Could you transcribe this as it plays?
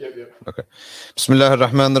Okay. Bismillah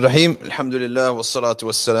ar-Rahman ar-Rahim. Alhamdulillah wa salatu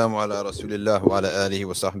wa salamu ala Rasulillah wa ala alihi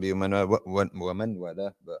wa sahbihi wa man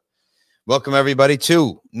wala. Welcome everybody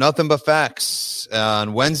to Nothing But Facts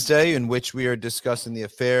on Wednesday, in which we are discussing the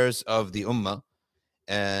affairs of the Ummah.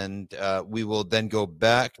 And we will then go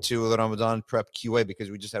back to the Ramadan prep QA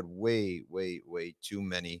because we just had way too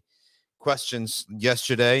many questions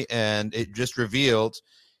yesterday. And it just revealed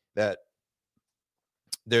that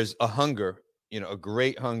there's a hunger, a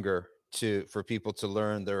great hunger for people to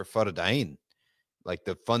learn their Fard Ain, like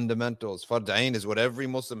the fundamentals. Fard Ain is what every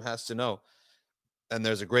Muslim has to know. And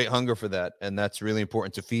there's a great hunger for that. And that's really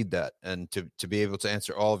important to feed that and to be able to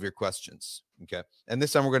answer all of your questions. Okay. And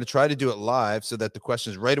this time we're going to try to do it live so that the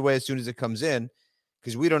questions right away, as soon as it comes in,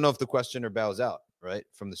 because we don't know if the questioner bows out, right,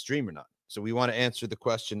 from the stream or not. So we want to answer the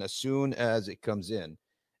question as soon as it comes in.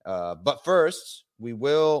 But first, we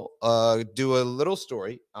will do a little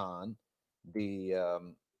story on the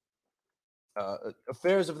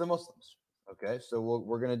affairs of the Muslims. Okay, so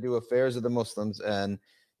we're going to do affairs of the Muslims, and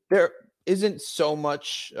there isn't so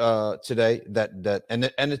much today that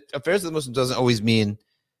affairs of the Muslims doesn't always mean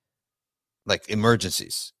like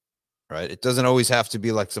emergencies, right? It doesn't always have to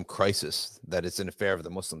be like some crisis that it's an affair of the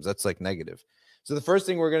Muslims. That's like negative. So the first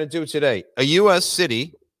thing we're going to do today, a U.S.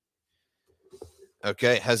 city,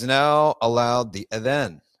 okay, has now allowed the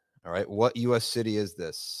adhan. All right, what U.S. city is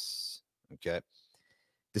this? Okay.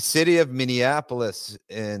 The city of Minneapolis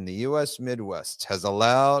in the U.S. Midwest has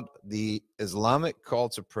allowed the Islamic call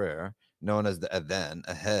to prayer known as the adhan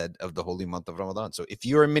ahead of the holy month of Ramadan. So if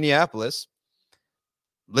you're in Minneapolis,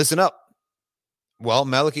 listen up. Well,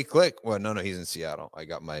 Maliki Click. Well, no, he's in Seattle.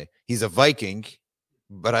 He's a Viking,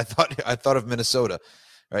 but I thought of Minnesota.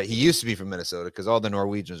 Right, he used to be from Minnesota because all the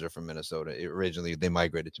Norwegians are from Minnesota. Originally, they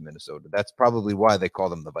migrated to Minnesota. That's probably why they call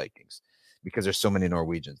them the Vikings, because there's so many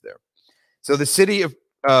Norwegians there. So the city of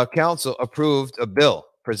council approved a bill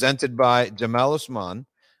presented by Jamal Usman,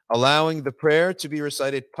 allowing the prayer to be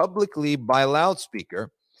recited publicly by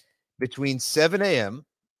loudspeaker between 7 a.m.,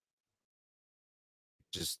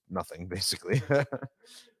 which is nothing basically,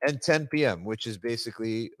 and 10 p.m., which is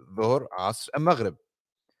basically Dhuhr, Asr, and Maghrib,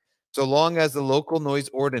 so long as the local noise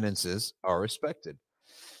ordinances are respected.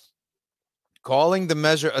 Calling the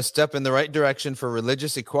measure a step in the right direction for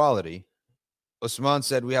religious equality, Usman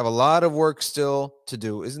said, we have a lot of work still to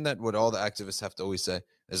do. Isn't that what all the activists have to always say?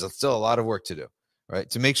 There's still a lot of work to do, right?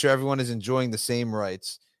 To make sure everyone is enjoying the same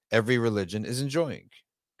rights every religion is enjoying,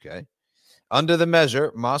 okay? Under the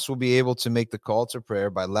measure, mosques will be able to make the call to prayer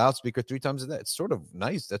by loudspeaker 3 times a day. It's sort of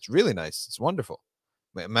nice. That's really nice. It's wonderful.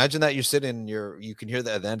 Imagine that you're sitting, you can hear the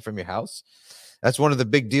adhan from your house. That's one of the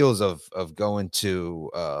big deals of going to,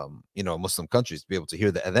 Muslim countries, to be able to hear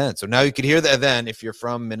the adhan. So now you can hear the adhan if you're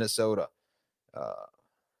from Minnesota.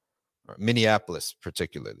 Or Minneapolis,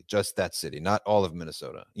 particularly, just that city, not all of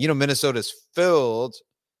Minnesota. Minnesota is filled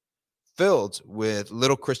with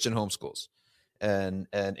little Christian homeschools, and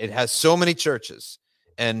it has so many churches.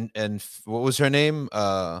 And what was her name?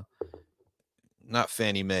 Not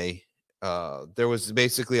Fannie Mae. There was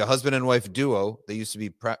basically a husband and wife duo. They used to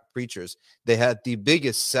be preachers. They had the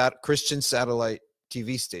biggest Christian satellite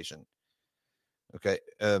TV station. Okay,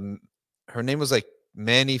 her name was like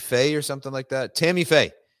Manny Faye or something like that. Tammy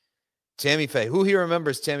Faye. Who here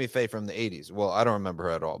remembers Tammy Faye from the 80s? Well, I don't remember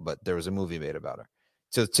her at all, but there was a movie made about her.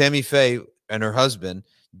 So Tammy Faye and her husband,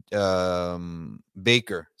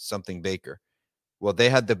 Baker. Well, they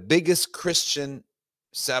had the biggest Christian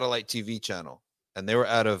satellite TV channel, and they were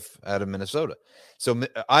out of Minnesota. So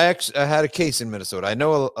I had a case in Minnesota. I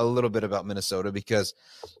know a little bit about Minnesota because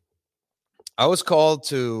I was called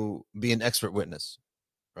to be an expert witness,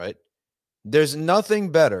 right? There's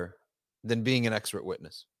nothing better than being an expert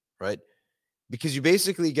witness, right? Because you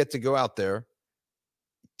basically get to go out there,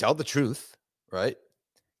 tell the truth, right?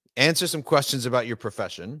 Answer some questions about your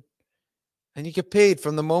profession, and you get paid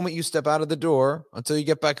from the moment you step out of the door until you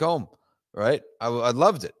get back home, right? I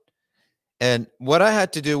loved it. And what I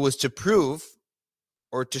had to do was to prove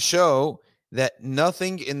or to show that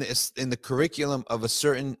nothing in the curriculum of a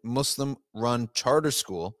certain Muslim-run charter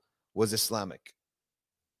school was Islamic.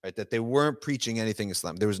 Right, that they weren't preaching anything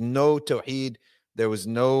Islam. There was no Tawheed. There was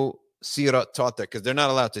no Sirah taught there because they're not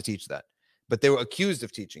allowed to teach that. But they were accused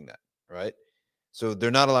of teaching that, right? So they're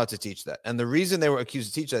not allowed to teach that. And the reason they were accused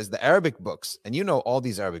of teaching that is the Arabic books. And all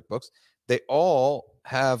these Arabic books, they all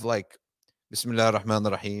have like Bismillah ar-Rahman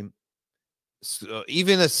ar-Rahim.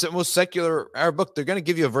 Even a most secular Arab book, they're going to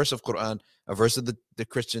give you a verse of Quran, a verse of the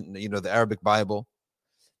Christian, the Arabic Bible.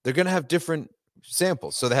 They're going to have different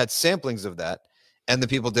samples. So they had samplings of that. And the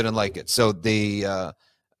people didn't like it, so they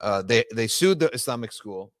sued the Islamic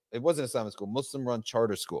school, It wasn't Islamic school, Muslim-run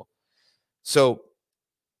charter school. So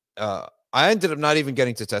I ended up not even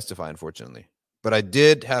getting to testify, unfortunately. But I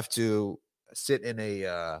did have to sit in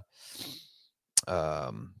a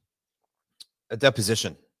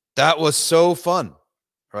deposition. That was so fun,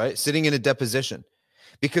 right? Sitting in a deposition.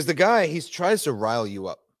 Because the guy, he tries to rile you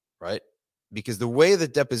up, right? Because the way the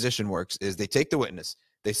deposition works is they take the witness,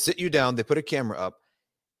 they sit you down, they put a camera up,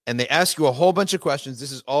 and they ask you a whole bunch of questions.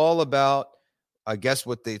 This is all about, I guess,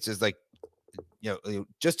 it says, like,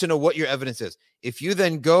 just to know what your evidence is. If you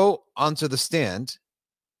then go onto the stand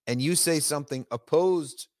and you say something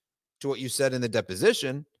opposed to what you said in the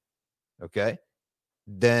deposition, okay,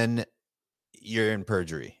 then you're in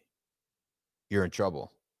perjury. You're in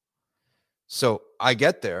trouble. So I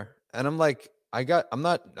get there and I'm like, I'm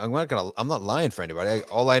not lying for anybody.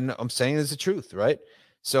 I'm saying is the truth, right?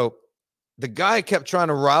 So the guy kept trying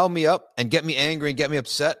to rile me up and get me angry and get me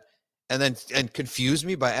upset and confuse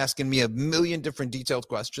me by asking me a million different detailed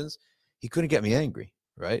questions. He couldn't get me angry,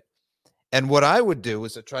 right? And what I would do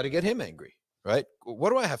is to try to get him angry, right? What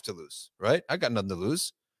do I have to lose, right? I got nothing to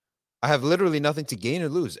lose. I have literally nothing to gain or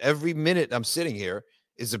lose. Every minute I'm sitting here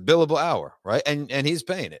is a billable hour, right? And he's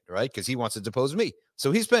paying it, right? Because he wants to depose me.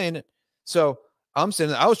 So he's paying it. So I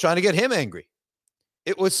was trying to get him angry.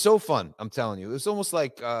 It was so fun, I'm telling you. It was almost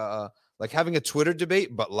like having a Twitter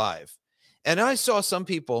debate, but live. And I saw some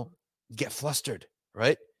people get flustered,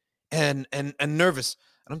 right? And nervous.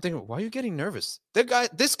 And I'm thinking, why are you getting nervous?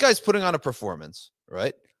 This guy's putting on a performance,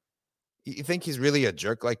 right? You think he's really a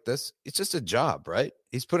jerk like this? It's just a job, right?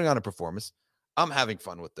 He's putting on a performance. I'm having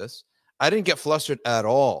fun with this. I didn't get flustered at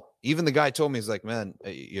all. Even the guy told me, he's like, man,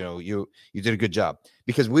 you did a good job.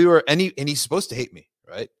 Because he's supposed to hate me,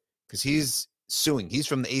 right? Because he's suing. He's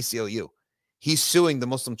from the ACLU. He's suing the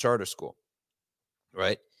Muslim charter school,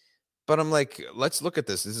 right? But I'm like, let's look at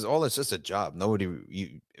this. It's just a job.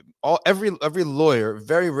 Every lawyer,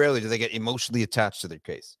 very rarely do they get emotionally attached to their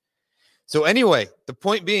case. So anyway, the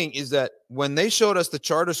point being is that when they showed us the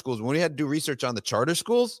charter schools, when we had to do research on the charter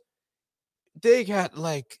schools, they got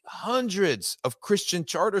like hundreds of Christian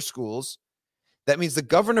charter schools. That means the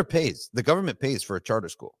government pays for a charter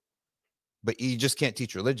school, but you just can't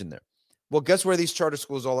teach religion there. Well, guess where these charter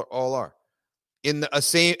schools all are? In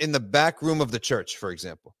the back room of the church, for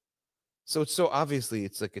example. So obviously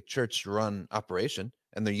it's like a church-run operation,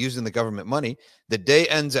 and they're using the government money. The day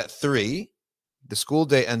ends at 3:00. The school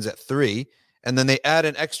day ends at 3:00, and then they add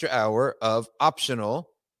an extra hour of optional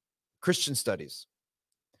Christian studies.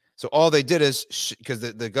 So all they did is, because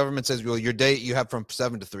the government says, well, your day you have from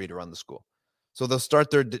 7 to 3 to run the school. So they'll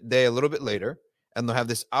start their day a little bit later, and they'll have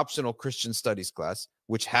this optional Christian studies class,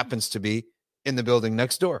 which happens to be in the building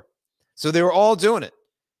next door. So they were all doing it.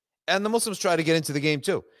 And the Muslims try to get into the game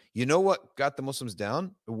too. You know what got the Muslims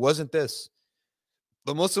down? It wasn't this.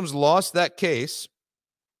 The Muslims lost that case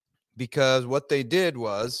because what they did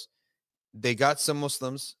was they got some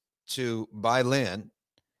Muslims to buy land.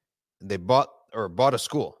 They bought a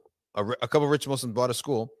school. A couple of rich Muslims bought a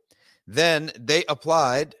school. Then they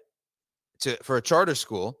applied for a charter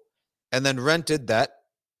school and then rented that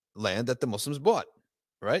land that the Muslims bought,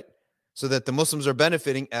 right? So that the Muslims are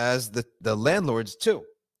benefiting as the landlords too.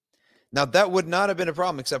 Now, that would not have been a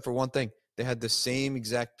problem except for one thing. They had the same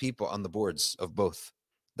exact people on the boards of both.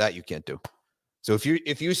 That you can't do. So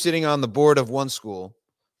if you're sitting on the board of one school,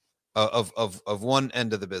 of one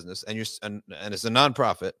end of the business, and it's a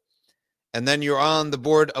nonprofit, and then you're on the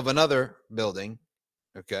board of another building,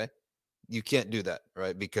 okay, you can't do that,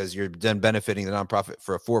 right? Because you're then benefiting the nonprofit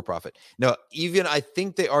for a for-profit. Now, even I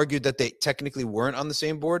think they argued that they technically weren't on the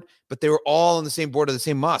same board, but they were all on the same board of the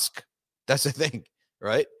same mosque. That's the thing,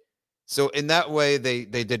 right? So in that way, they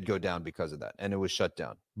did go down because of that, and it was shut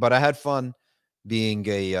down. But I had fun being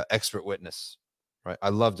a expert witness, right? I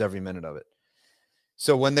loved every minute of it.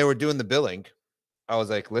 So when they were doing the billing, I was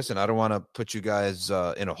like, listen, I don't want to put you guys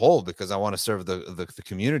in a hole because I want to serve the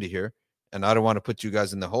community here, and I don't want to put you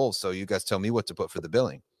guys in the hole. So you guys tell me what to put for the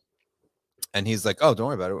billing. And he's like, oh, don't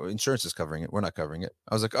worry about it. Insurance is covering it. We're not covering it.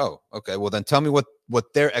 I was like, oh, okay. Well, then tell me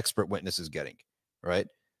what their expert witness is getting, right?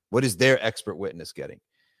 What is their expert witness getting?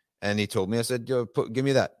 And he told me, I said, give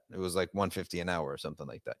me that. It was like $150 an hour or something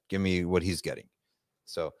like that. Give me what he's getting.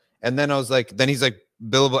 So, and then I was like, then he's like,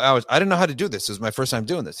 billable hours. I didn't know how to do this. It was my first time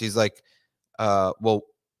doing this. He's like, well,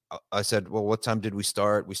 I said, well, what time did we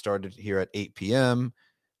start? We started here at 8 p.m.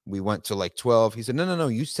 We went to like 12. He said, no.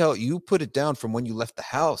 You put it down from when you left the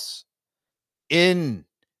house in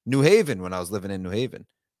New Haven when I was living in New Haven.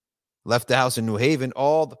 Left the house in New Haven.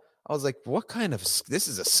 I was like, this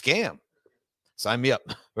is a scam. Sign me up,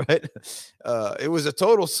 right? It was a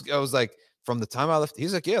total. I was like, from the time I left,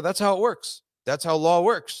 he's like, yeah, that's how it works. That's how law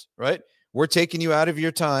works, right? We're taking you out of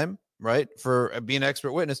your time, right, for being an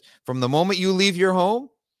expert witness. From the moment you leave your home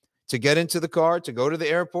to get into the car, to go to the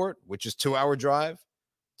airport, which is 2-hour drive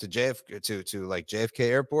to JFK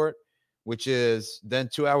airport, which is then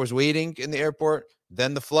 2 hours waiting in the airport,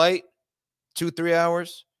 then the flight, 2-3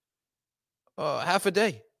 hours, half a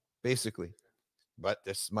day, basically. But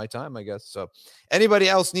this is my time, I guess. So anybody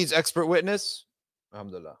else needs expert witness,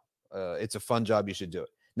 alhamdulillah. It's a fun job. You should do it.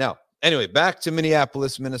 Now, anyway, back to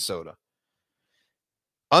Minneapolis, Minnesota.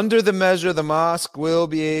 Under the measure, the mosques,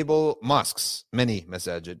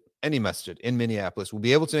 any masjid in Minneapolis will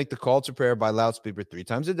be able to make the call to prayer by loudspeaker 3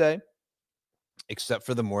 times a day, except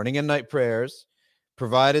for the morning and night prayers,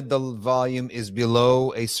 provided the volume is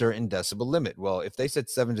below a certain decibel limit. Well, if they said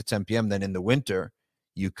 7 to 10 p.m., then in the winter,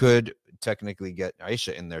 you could technically get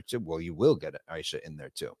Aisha in there too. Well, you will get Aisha in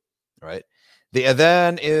there too, right? The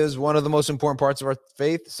adhan is one of the most important parts of our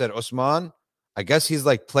faith, said Osman. I guess he's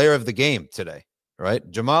like player of the game today, right?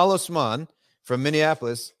 Jamal Osman from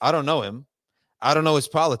Minneapolis. I don't know him. I don't know his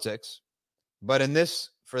politics, but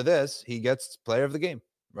for this, he gets player of the game,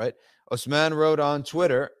 right? Osman wrote on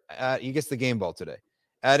Twitter, he gets the game ball today,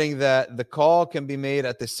 adding that the call can be made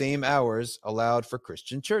at the same hours allowed for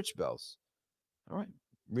Christian church bells. All right,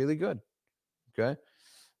 really good. Okay.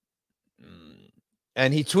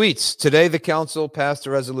 And he tweets, today the council passed a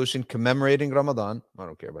resolution commemorating Ramadan. I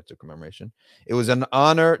don't care about the commemoration. It was an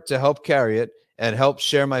honor to help carry it and help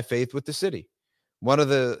share my faith with the city. One of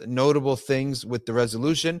the notable things with the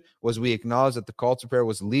resolution was we acknowledged that the call to prayer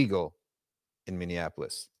was legal in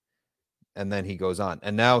Minneapolis. And then he goes on.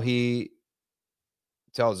 And now he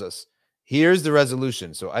tells us, here's the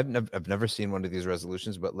resolution. So I've never seen one of these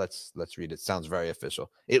resolutions, but let's read it. Sounds very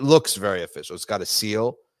official. It looks very official. It's got a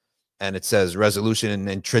seal, and it says resolution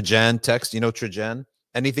in Trajan text. You know Trajan?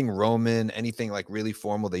 Anything Roman, anything like really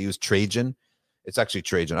formal, they use Trajan. It's actually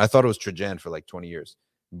Trajan. I thought it was Trajan for like 20 years.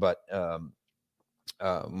 But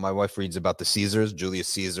my wife reads about the Caesars, Julius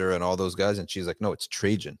Caesar and all those guys, and she's like, no, it's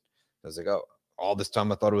Trajan. I was like, oh, all this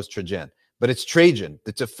time I thought it was Trajan. But it's Trajan.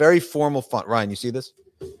 It's a very formal font. Ryan, you see this?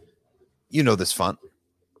 You know this font.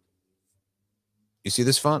 You see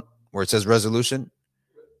this font where it says resolution?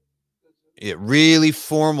 Yeah, really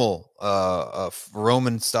formal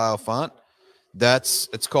Roman style font.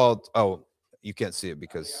 It's called, oh, you can't see it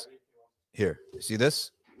because here, you see this?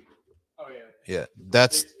 Oh yeah. Yeah,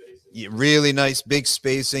 that's really nice, big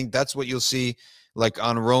spacing. That's what you'll see like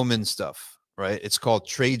on Roman stuff, right? It's called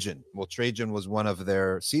Trajan. Well, Trajan was one of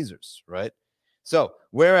their Caesars, right? So,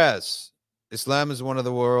 whereas Islam is one of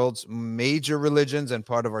the world's major religions and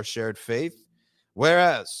part of our shared faith,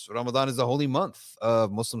 whereas Ramadan is the holy month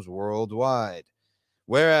of Muslims worldwide,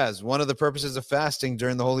 whereas one of the purposes of fasting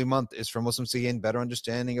during the holy month is for Muslims to gain better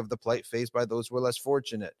understanding of the plight faced by those who are less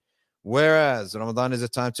fortunate, whereas Ramadan is a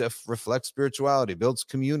time to reflect spirituality, builds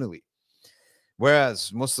community,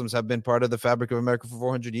 whereas Muslims have been part of the fabric of America for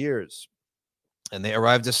 400 years, and they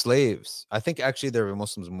arrived as slaves. I think actually there were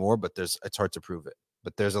Muslims more, but it's hard to prove it.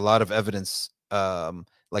 But there's a lot of evidence,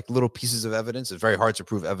 like little pieces of evidence. It's very hard to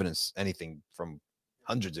prove evidence, anything from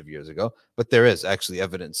hundreds of years ago. But there is actually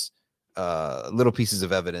evidence, little pieces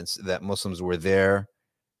of evidence that Muslims were there,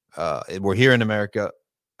 were here in America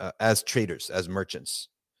as traders, as merchants.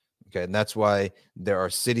 Okay, and that's why there are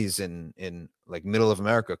cities in like middle of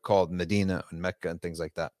America called Medina and Mecca and things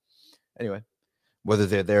like that. Anyway, whether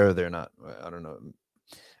they're there or they're not, I don't know.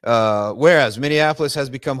 Whereas Minneapolis has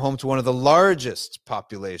become home to one of the largest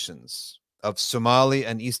populations of Somali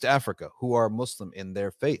and East Africa who are Muslim in their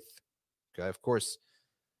faith. Okay, of course,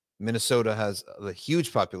 Minnesota has a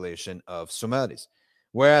huge population of Somalis.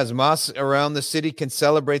 Whereas mosques around the city can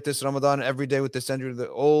celebrate this Ramadan every day with the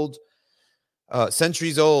centuries-old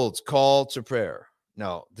call to prayer.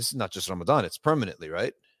 Now, this is not just Ramadan; it's permanently,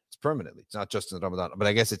 right? It's permanently. It's not just in Ramadan, but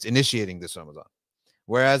I guess it's initiating this Ramadan.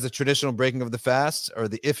 Whereas the traditional breaking of the fast, or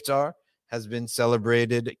the iftar, has been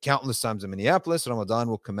celebrated countless times in Minneapolis, Ramadan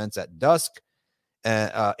will commence at dusk,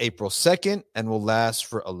 April 2nd, and will last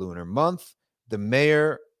for a lunar month. The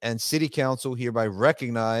mayor and city council hereby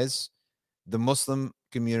recognize the Muslim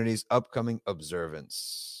community's upcoming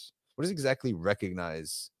observance. What does exactly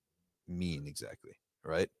recognize mean exactly,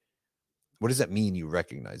 right? What does that mean, you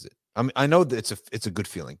recognize it? I mean, I know that it's a good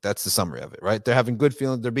feeling. That's the summary of it, right? They're having good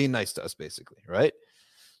feelings. They're being nice to us, basically, right?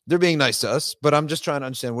 They're being nice to us, but I'm just trying to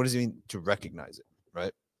understand, what does it mean to recognize it,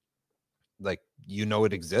 right? Like,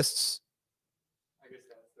 it exists. I guess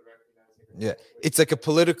that's the recognizing. Yeah, it's like a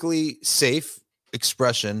politically safe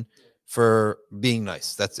expression for being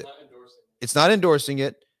nice. That's it. It's not endorsing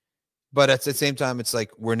it, but at the same time, it's like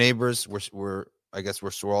we're neighbors. I guess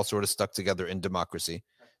we're all sort of stuck together in democracy.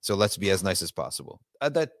 So let's be as nice as possible.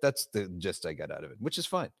 That's the gist I got out of it, which is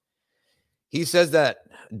fine. He says that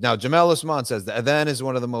now Jamal Usman says that adhan is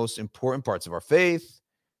one of the most important parts of our faith.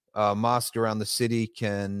 Mosque around the city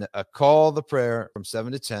can call the prayer from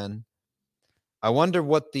 7 to 10. I wonder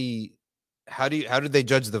how did they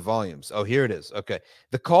judge the volumes? Oh, here it is. Okay.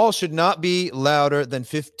 The call should not be louder than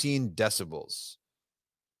 15 decibels.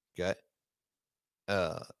 Okay.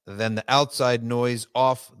 Then the outside noise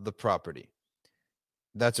off the property.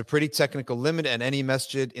 That's a pretty technical limit, and any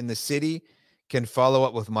masjid in the city can follow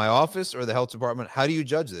up with my office or the health department. How do you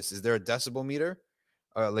judge this? Is there a decibel meter?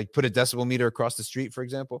 Like put a decibel meter across the street, for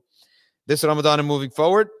example. This Ramadan and moving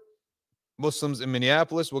forward, Muslims in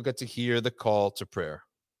Minneapolis will get to hear the call to prayer.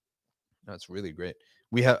 That's really great.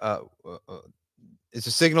 We have it's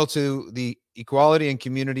a signal to the equality and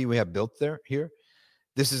community we have built here.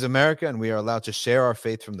 This is America, and we are allowed to share our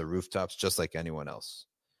faith from the rooftops just like anyone else.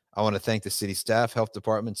 I want to thank the city staff, health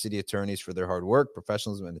department, city attorneys for their hard work,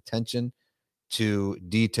 professionalism, and attention to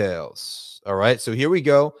details. All right, so here we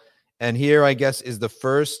go. And here, I guess, is the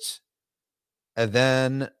first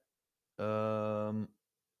adhan. No,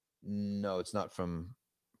 it's not from.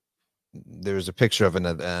 There's a picture of an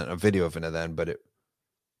adhan, a video of an adhan, but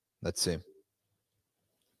let's see.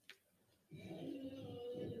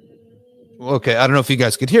 Okay, I don't know if you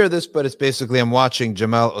guys could hear this, but it's basically I'm watching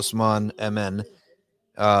Jamal Usman MN,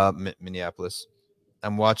 Minneapolis.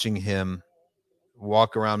 I'm watching him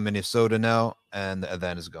walk around Minnesota now, and the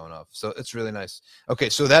adhan is going off. So it's really nice. Okay,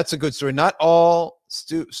 so that's a good story. Not all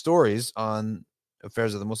stories on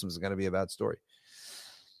affairs of the Muslims are going to be a bad story.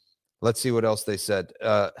 Let's see what else they said.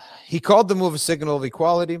 He called the move a signal of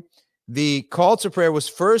equality. The call to prayer was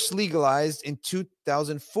first legalized in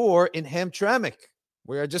 2004 in Hamtramck,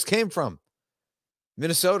 where I just came from.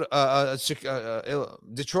 Minnesota,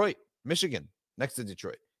 Detroit, Michigan, next to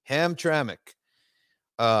Detroit. Hamtramck.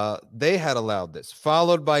 They had allowed this,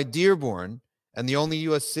 followed by Dearborn, and the only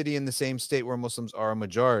U.S. city in the same state where Muslims are a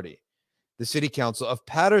majority. The city council of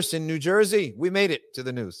Paterson, New Jersey. We made it to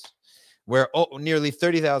the news. Where nearly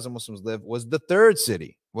 30,000 Muslims live, was the third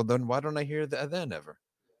city. Well, then why don't I hear the adhan ever?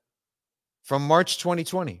 From March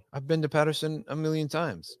 2020. I've been to Paterson a million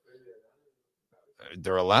times.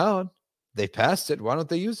 They're allowed. They passed it. Why don't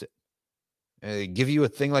they use it? They give you a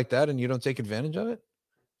thing like that and you don't take advantage of it?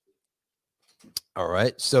 All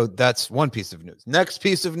right. So that's one piece of news. Next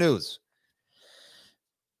piece of news.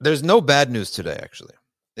 There's no bad news today, actually.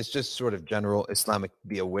 It's just sort of general Islamic,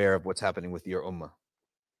 be aware of what's happening with your ummah.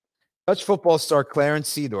 Dutch football star Clarence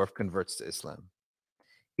Seedorf converts to Islam.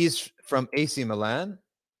 He's from AC Milan,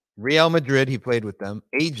 Real Madrid. He played with them,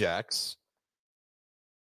 Ajax.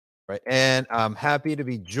 Right. And I'm happy to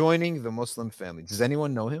be joining the Muslim family. Does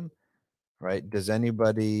anyone know him? Right. Does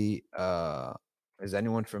anybody, is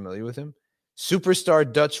anyone familiar with him?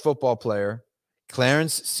 Superstar Dutch football player,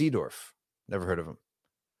 Clarence Seedorf. Never heard of him.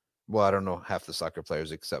 Well, I don't know half the soccer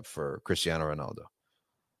players except for Cristiano Ronaldo.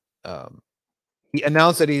 He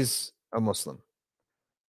announced that he's a Muslim.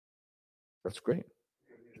 That's great.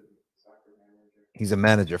 He's a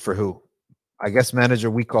manager for who? I guess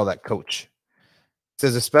manager, we call that coach.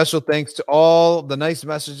 Says a special thanks to all the nice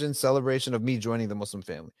messages and celebration of me joining the Muslim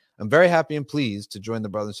family. I'm very happy and pleased to join the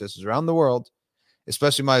brothers and sisters around the world,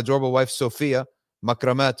 especially my adorable wife, Sophia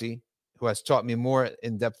Makramati, who has taught me more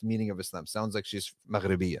in-depth meaning of Islam. Sounds like she's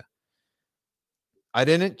Maghribiya. I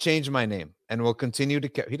didn't change my name and will continue to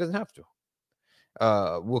carry. He doesn't have to.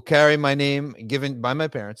 Will carry my name given by my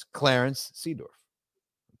parents, Clarence Seedorf.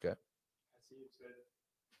 Okay.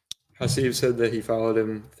 Hasib said that he followed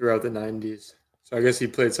him throughout the 90s. So I guess he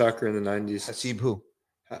played soccer in the 90s. Hasib who?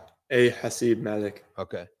 Hasib Malik.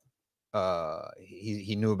 Okay.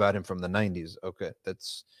 He knew about him from the 90s. Okay.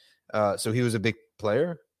 That's so he was a big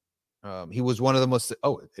player. He was one of the most it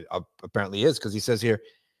apparently is, because he says here,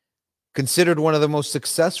 considered one of the most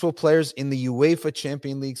successful players in the UEFA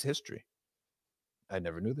Champions League's history. I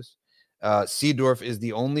never knew this. Seedorf is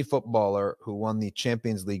the only footballer who won the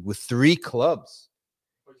Champions League with 3 clubs.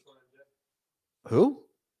 Who?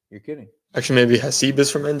 You're kidding. Actually, maybe Hasib is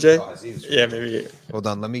from NJ. Oh, Hasib's from yeah, NJ. maybe. Hold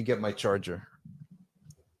on, let me get my charger.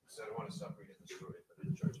 So I don't want to stop reading the story, but I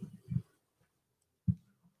didn't charge it.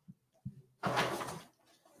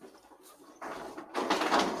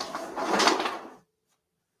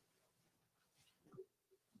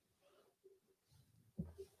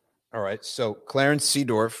 All right, so Clarence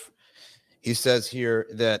Seedorf, he says here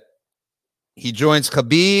that he joins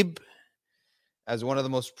Khabib as one of the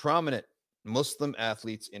most prominent Muslim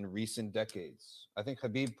athletes in recent decades. I think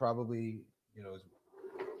Khabib probably, is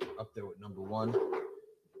up there with number 1.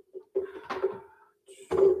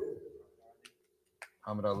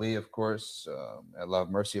 Muhammad Ali, of course. Allah have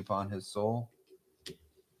mercy upon his soul.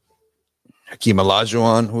 Hakeem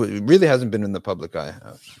Olajuwon, who really hasn't been in the public eye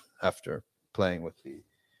after playing with the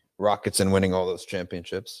Rockets and winning all those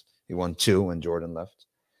championships. He won 2 when Jordan left.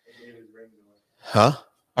 Huh?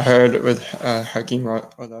 I heard with Hakeem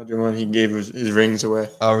Olajuwon, he gave his rings away.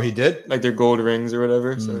 Oh, he did? Like their gold rings or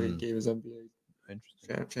whatever. So he gave his NBA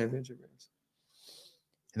championship rings.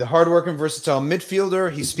 The hardworking, versatile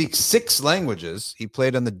midfielder. He speaks 6 languages. He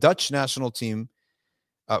played on the Dutch national team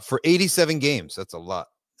for 87 games. That's a lot.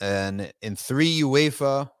 And in 3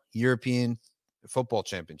 UEFA European football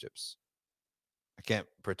championships. I can't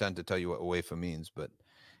pretend to tell you what UEFA means, but.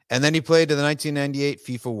 And then he played in the 1998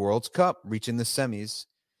 FIFA World Cup, reaching the semis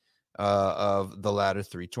of the latter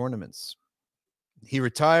 3 tournaments. He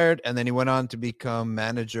retired, and then he went on to become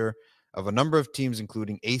manager of a number of teams,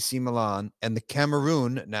 including AC Milan and the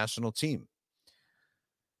Cameroon national team.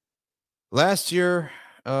 Last year,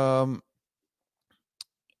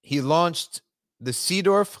 he launched the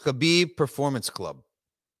Seedorf Habib Performance Club.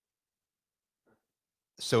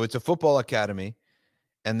 So it's a football academy,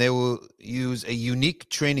 and they will use a unique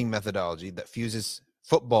training methodology that fuses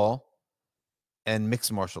football and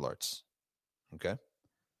mixed martial arts. Okay?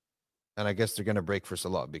 And I guess they're going to break for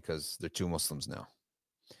Salah because they're 2 Muslims now.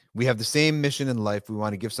 We have the same mission in life. We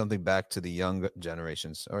want to give something back to the young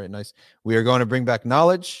generations. All right, nice. We are going to bring back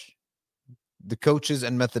knowledge, the coaches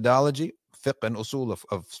and methodology, fiqh and usul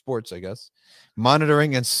of sports, I guess,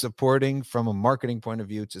 monitoring and supporting from a marketing point of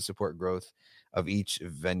view to support growth of each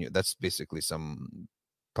venue. That's basically some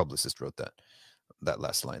publicist wrote that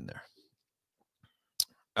last line there.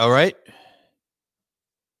 All right.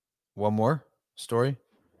 One more story.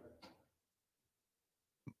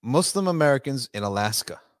 Muslim Americans in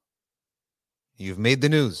Alaska. You've made the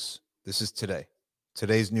news. This is today.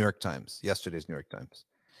 Today's New York Times. Yesterday's New York Times.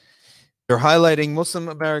 They're highlighting Muslim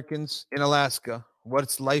Americans in Alaska.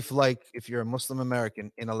 What's life like if you're a Muslim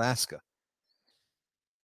American in Alaska?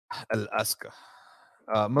 Alaska.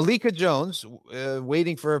 Malika Jones,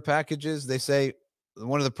 waiting for her packages. They say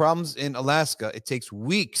one of the problems in Alaska, it takes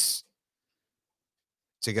weeks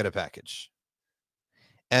to get a package.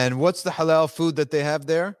 And what's the halal food that they have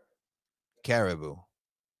there? Caribou.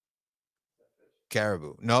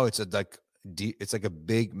 Caribou. No, it's like a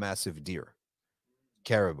big, massive deer.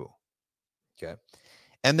 Caribou. Okay.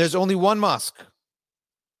 And there's only one mosque.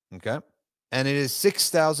 Okay. And it is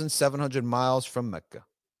 6,700 miles from Mecca.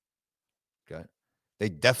 Okay. They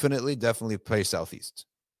definitely play southeast.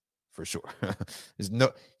 For sure.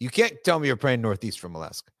 You can't tell me you're praying northeast from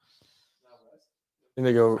Alaska. And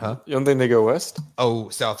they go, huh? You don't think they go west? Oh,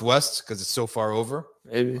 southwest because it's so far over?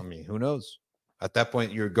 Maybe. I mean, who knows? At that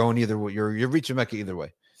point, you're going either way. You're reaching Mecca either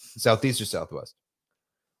way, southeast or southwest.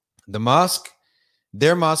 The mosque,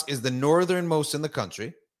 their mosque is the northernmost in the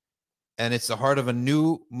country, and it's the heart of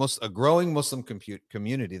a growing Muslim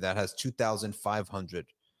community that has 2,500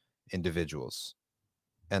 individuals.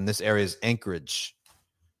 And this area is Anchorage.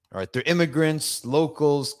 All right, they're immigrants,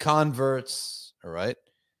 locals, converts. All right.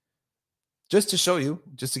 Just to show you,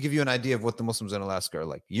 just to give you an idea of what the Muslims in Alaska are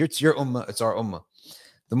like. It's your ummah, it's our ummah.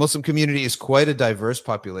 The Muslim community is quite a diverse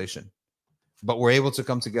population, but we're able to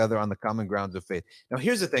come together on the common grounds of faith. Now,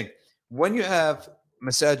 here's the thing. When you have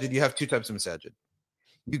masajid, you have 2 types of masajid.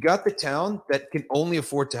 You got the town that can only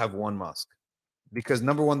afford to have one mosque because,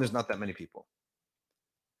 number one, there's not that many people,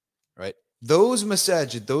 right? Those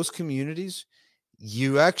masajid, those communities,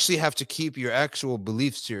 you actually have to keep your actual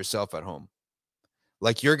beliefs to yourself at home.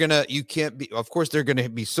 Like you can't be, of course, they're going to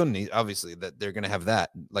be Sunni, obviously, that they're going to have that,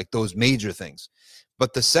 like those major things.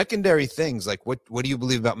 But the secondary things, like what do you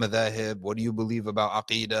believe about madhahib? What do you believe about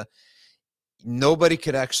aqidah? Nobody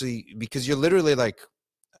could actually, because you're literally like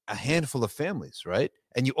a handful of families, right?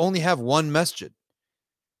 And you only have one masjid.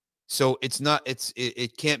 So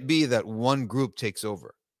it can't be that one group takes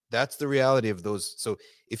over. That's the reality of those. So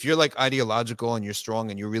if you're like ideological and you're strong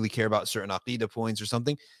and you really care about certain aqidah points or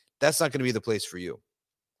something, that's not going to be the place for you.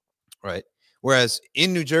 Right. Whereas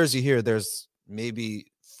in New Jersey here, there's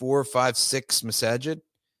maybe 4, 5, 6 masajid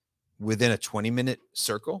within a 20-minute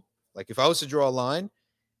circle. Like if I was to draw a line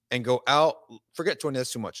and go out, forget 20,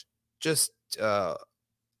 that's too much. Just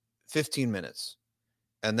 15 minutes.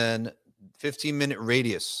 And then 15-minute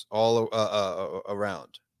radius all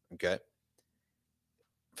around. Okay.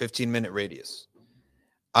 15-minute radius.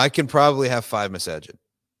 I can probably have 5 masajid.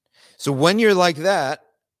 So when you're like that,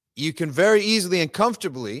 you can very easily and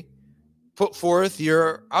comfortably put forth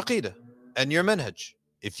your aqidah and your manhaj,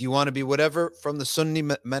 if you want to be whatever from the Sunni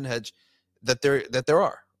manhaj that there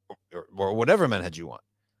are, or whatever manhaj you want,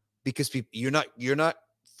 because you're not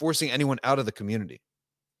forcing anyone out of the community.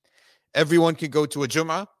 Everyone can go to a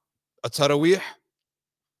Jum'ah, a Taraweeh,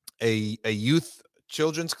 a youth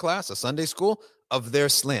children's class, a Sunday school of their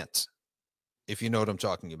slant, if you know what I'm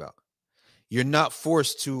talking about. You're not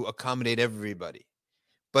forced to accommodate everybody.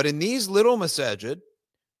 But in these little masajid,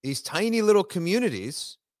 these tiny little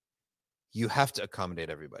communities, you have to accommodate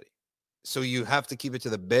everybody. So you have to keep it to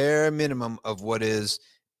the bare minimum of what is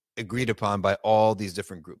agreed upon by all these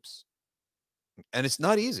different groups. And it's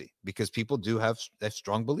not easy because people do have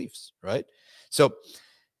strong beliefs, right? So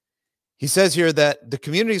he says here that the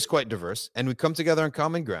community is quite diverse and we come together on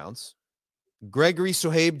common grounds. Gregory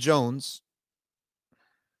Sohaib Jones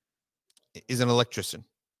is an electrician,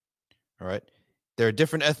 all right? There are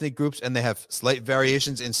different ethnic groups and they have slight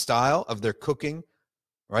variations in style of their cooking,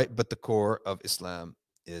 right? But the core of Islam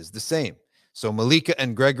is the same. So Malika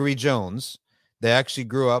and Gregory Jones, they actually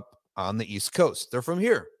grew up on the East Coast. They're from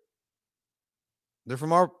here. They're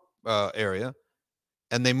from our area.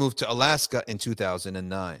 And they moved to Alaska in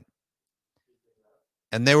 2009.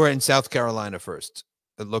 And they were in South Carolina first.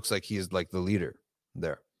 It looks like he's like the leader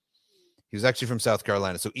there. He was actually from South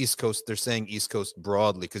Carolina. So East Coast, they're saying East Coast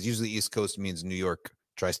broadly because usually East Coast means New York,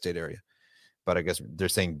 tri-state area. But I guess they're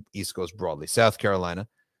saying East Coast broadly. South Carolina.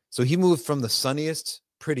 So he moved from the sunniest,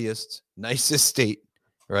 prettiest, nicest state,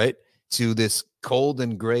 right, to this cold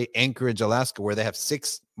and gray Anchorage, Alaska, where they have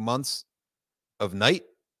 6 months of night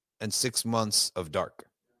and 6 months of dark.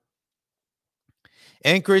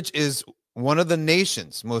 Anchorage is one of the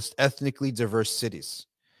nation's most ethnically diverse cities,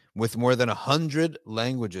 with more than 100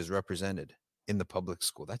 languages represented in the public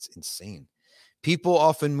school. That's insane. People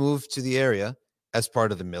often move to the area as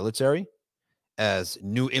part of the military, as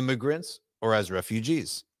new immigrants, or as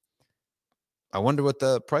refugees. I wonder what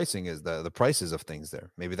the pricing is, the prices of things there.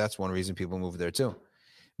 Maybe that's one reason people move there too.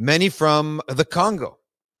 Many from the Congo,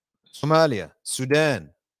 Somalia,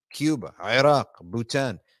 Sudan, Cuba, Iraq,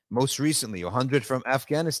 Bhutan. Most recently, 100 from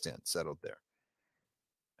Afghanistan settled there.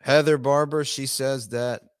 Heather Barber, she says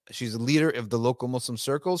that she's a leader of the local Muslim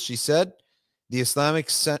circles. She said the Islamic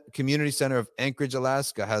Community Center of Anchorage,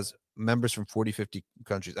 Alaska has members from 40, 50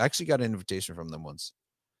 countries. I actually got an invitation from them once.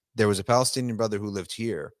 There was a Palestinian brother who lived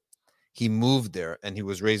here. He moved there and he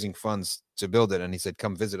was raising funds to build it. And he said,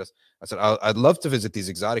 come visit us. I said, I'd love to visit these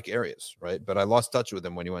exotic areas, right? But I lost touch with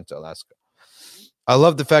him when he went to Alaska. I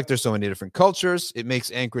love the fact there's so many different cultures. It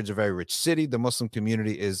makes Anchorage a very rich city. The Muslim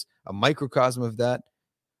community is a microcosm of that,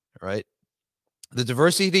 right? The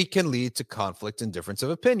diversity can lead to conflict and difference of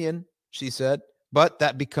opinion, she said, but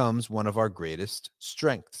that becomes one of our greatest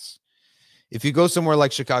strengths. If you go somewhere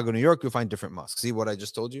like Chicago, New York, you'll find different mosques. See what I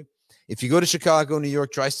just told you? If you go to Chicago, New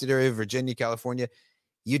York, tri-state area, Virginia, California,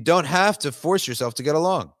 you don't have to force yourself to get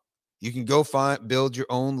along. You can go build your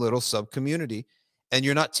own little sub-community, and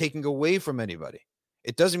you're not taking away from anybody.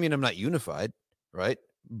 It doesn't mean I'm not unified, right?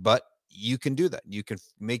 But you can do that. You can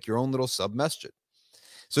make your own little sub-masjid.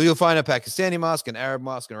 So you'll find a Pakistani mosque, an Arab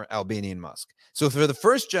mosque, and an Albanian mosque. So for the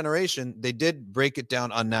first generation, they did break it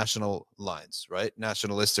down on national lines, right?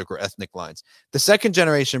 Nationalistic or ethnic lines. The second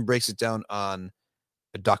generation breaks it down on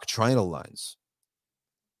doctrinal lines.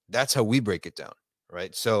 That's how we break it down,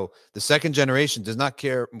 right? So the second generation does not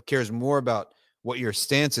cares more about what your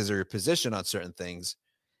stance is or your position on certain things.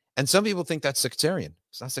 And some people think that's sectarian.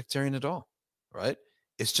 It's not sectarian at all, right?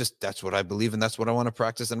 It's just that's what I believe and that's what I want to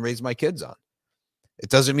practice and raise my kids on. It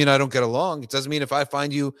doesn't mean I don't get along. It doesn't mean if I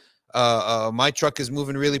find you, my truck is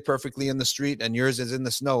moving really perfectly in the street and yours is in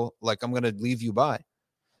the snow, like I'm going to leave you by.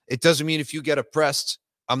 It doesn't mean if you get oppressed,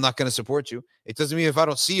 I'm not going to support you. It doesn't mean if I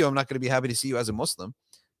don't see you, I'm not going to be happy to see you as a Muslim.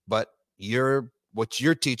 But what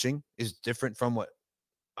you're teaching is different from what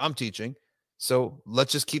I'm teaching. So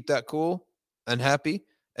let's just keep that cool and happy,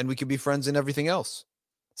 and we can be friends in everything else.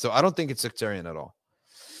 So I don't think it's sectarian at all.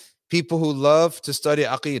 People who love to study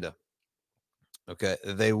Aqidah, okay,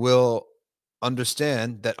 they will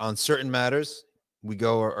understand that on certain matters, we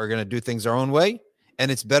are going to do things our own way, and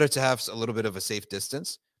it's better to have a little bit of a safe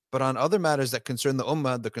distance. But on other matters that concern the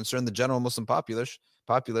ummah, that concern the general Muslim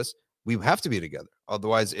populace, we have to be together.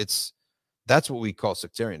 Otherwise, that's what we call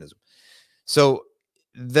sectarianism. So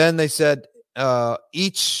then they said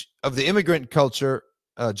each of the immigrant culture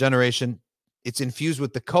generation, it's infused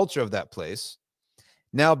with the culture of that place.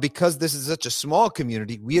 Now, because this is such a small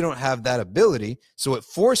community, we don't have that ability. So it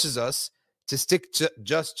forces us to stick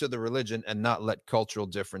just to the religion and not let cultural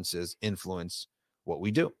differences influence what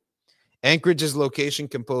we do. Anchorage's location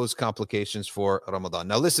can pose complications for Ramadan.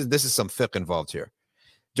 Now, listen, this is some fiqh involved here.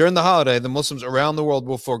 During the holiday, the Muslims around the world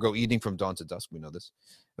will forego eating from dawn to dusk. We know this.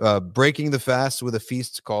 Breaking the fast with a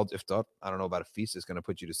feast called iftar. I don't know about a feast. It's going to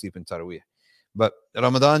put you to sleep in Taraweeh. But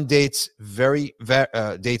Ramadan dates vary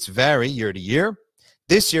year to year.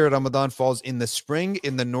 This year, Ramadan falls in the spring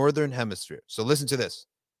in the northern hemisphere. So listen to this.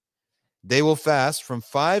 They will fast from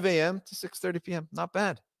 5 a.m. to 6:30 p.m. Not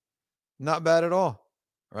bad. Not bad at all.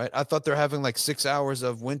 Right? I thought they're having like 6 hours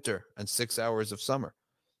of winter and 6 hours of summer.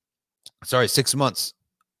 Sorry, 6 months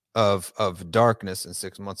of darkness and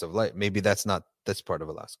 6 months of light. Maybe that's part of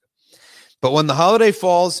Alaska. But when the holiday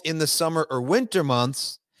falls in the summer or winter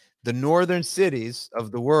months, the northern cities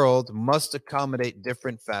of the world must accommodate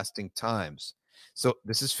different fasting times. So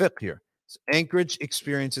this is fiqh here. So Anchorage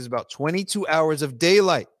experiences about 22 hours of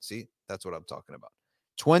daylight. See, that's what I'm talking about.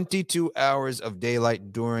 22 hours of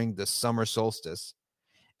daylight during the summer solstice,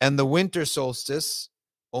 and the winter solstice,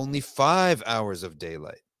 only 5 hours of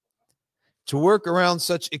daylight. To work around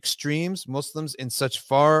such extremes, Muslims in such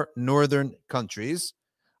far northern countries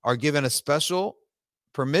are given a special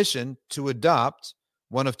permission to adopt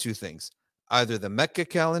one of two things: either the Mecca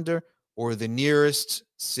calendar or the nearest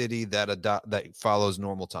city that follows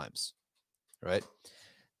normal times, right?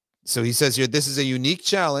 So he says here, this is a unique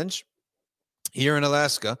challenge here in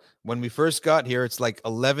Alaska. When we first got here, it's like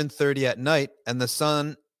 11:30 at night and the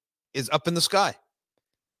sun is up in the sky.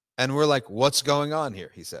 And we're like, what's going on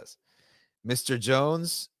here? He says. Mr.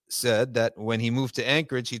 Jones said that when he moved to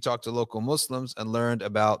Anchorage, he talked to local Muslims and learned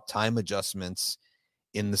about time adjustments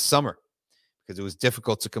in the summer because it was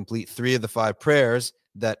difficult to complete 3 of the 5 prayers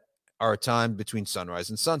that are timed between sunrise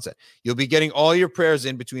and sunset. You'll be getting all your prayers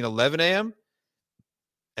in between 11 a.m.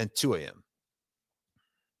 and 2 a.m.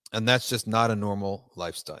 And that's just not a normal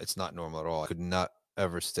lifestyle. It's not normal at all. I could not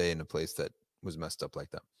ever stay in a place that was messed up like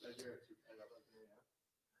that.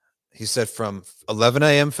 He said from 11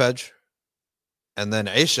 a.m. Fajr, and then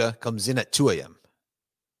Isha comes in at 2 a.m.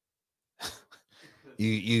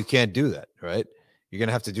 You can't do that, right? You're going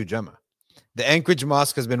to have to do Jama. The Anchorage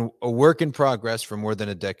Mosque has been a work in progress for more than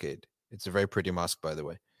a decade. It's a very pretty mosque, by the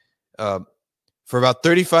way. For about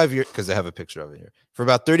 35 years, because I have a picture of it here. For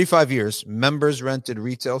about 35 years, members rented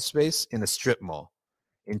retail space in a strip mall.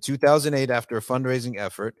 In 2008, after a fundraising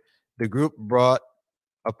effort, the group bought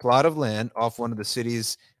a plot of land off one of the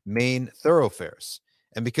city's main thoroughfares.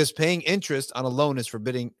 And because paying interest on a loan is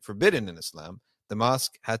forbidden in Islam, the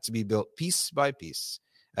mosque had to be built piece by piece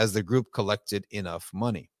as the group collected enough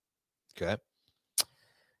money. Okay.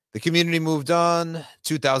 The community moved on.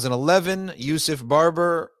 2011, Yusuf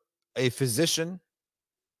Barber, a physician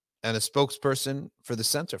and a spokesperson for the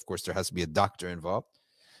center, of course, there has to be a doctor involved,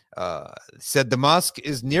 said the mosque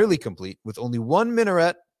is nearly complete with only 1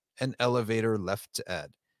 minaret and elevator left to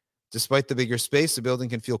add. Despite the bigger space, the building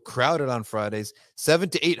can feel crowded on Fridays,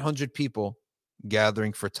 700 to 800 people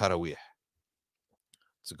gathering for Taraweeh.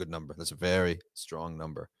 It's a good number. That's a very strong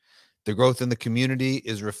number. The growth in the community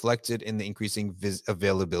is reflected in the increasing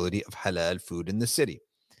availability of halal food in the city.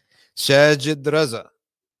 Shajid Raza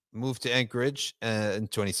moved to Anchorage in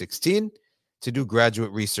 2016 to do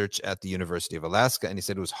graduate research at the University of Alaska, and he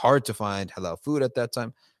said it was hard to find halal food at that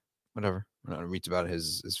time. Whatever. I'm not going to read about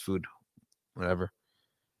his food. Whatever.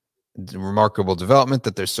 The remarkable development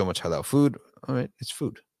that there's so much halal food. All right, it's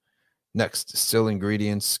food. Next, still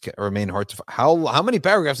ingredients remain hard to find. How many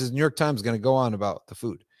paragraphs is New York Times going to go on about the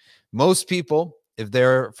food? Most people, if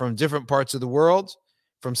they're from different parts of the world,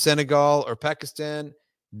 from Senegal or Pakistan,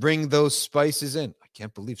 bring those spices in. I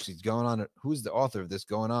can't believe she's going on. Who's the author of this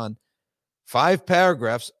going on 5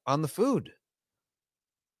 paragraphs on the food?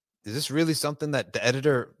 Is this really something that the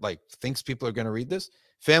editor thinks people are going to read this?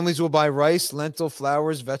 Families will buy rice, lentil,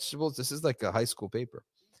 flowers, vegetables. This is like a high school paper.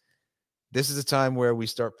 This is a time where we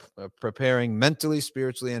start preparing mentally,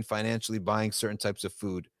 spiritually, and financially, buying certain types of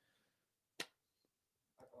food.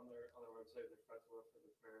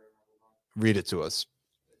 Read it to us.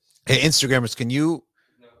 Hey, Instagrammers, can you?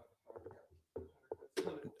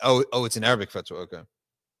 Oh, it's in Arabic fatwa. Okay.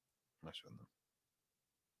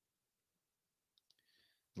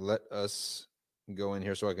 Let us go in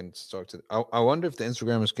here so I can talk to. I wonder if the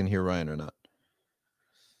Instagrammers can hear Ryan or not.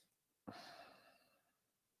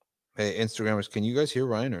 Hey, Instagrammers, can you guys hear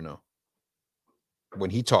Ryan or no? When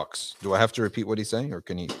he talks, do I have to repeat what he's saying, or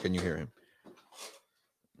can you hear him?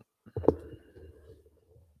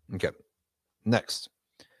 Okay. Next.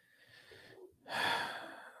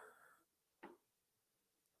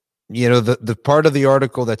 You know, the part of the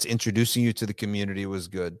article that's introducing you to the community was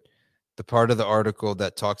good. The part of the article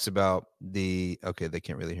that talks about okay, they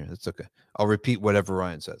can't really hear. That's okay. I'll repeat whatever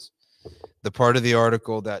Ryan says. The part of the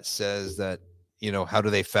article that says that, how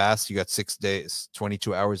do they fast? You got 6 days,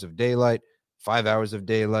 22 hours of daylight, 5 hours of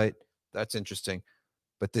daylight. That's interesting.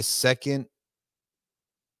 But this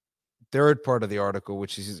third part of the article,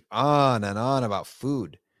 which is on and on about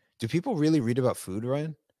food. Do people really read about food,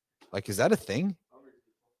 Ryan? Is that a thing?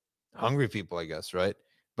 Hungry people, I guess, right?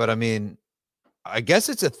 But I mean, I guess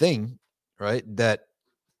it's a thing, right? That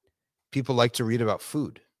people like to read about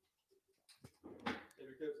food.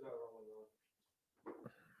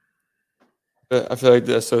 I feel like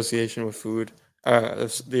the association with food,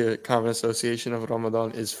 the common association of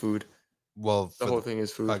Ramadan is food. Well, The whole thing is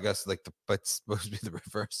food. I guess but it's supposed to be the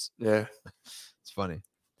reverse. Yeah. It's funny.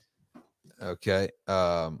 Okay.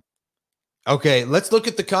 Okay, let's look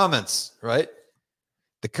at the comments, right?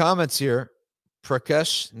 The comments here.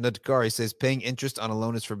 Prakash Nadkari says paying interest on a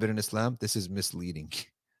loan is forbidden in Islam. This is misleading.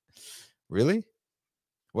 Really?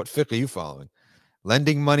 What fiqh are you following?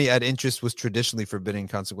 Lending money at interest was traditionally forbidden.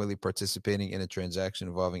 Consequently, participating in a transaction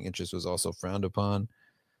involving interest was also frowned upon.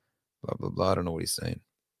 Blah, blah, blah. I don't know what he's saying.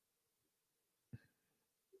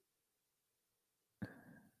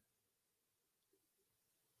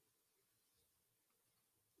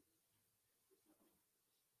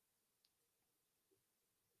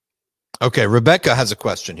 Okay, Rebecca has a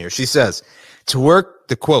question here. She says, to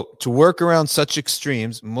work around such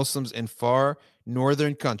extremes, Muslims in far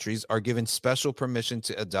northern countries are given special permission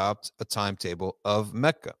to adopt a timetable of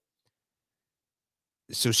Mecca.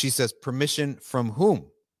 So she says, permission from whom?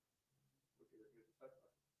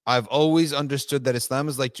 I've always understood that Islam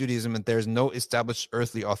is like Judaism and there's no established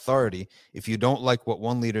earthly authority. If you don't like what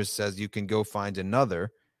one leader says, you can go find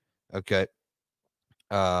another. Okay.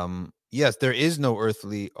 Yes, there is no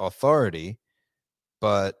earthly authority,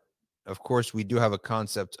 but of course we do have a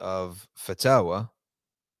concept of fatawa,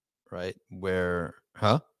 right? Where,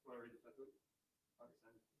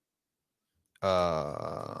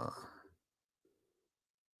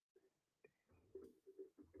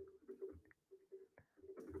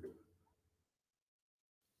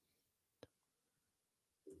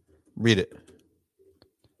 read it.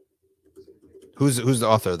 Who's the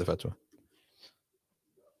author of the fatwa?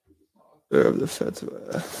 Of the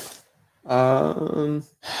fatwa.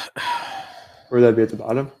 Would that be at the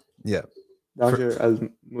bottom? Yeah. Dr.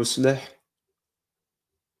 Al-Muslih.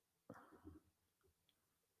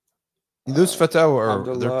 Those fatawa are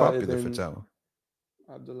Abdullah they're popular ibn, fatawa.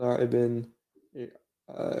 Abdullah ibn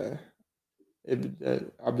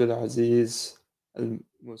Abdul Aziz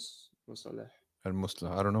Al-Muslih.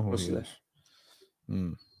 Al-Muslim. I don't know who he is.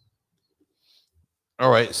 All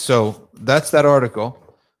right, so that's that article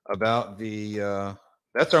about the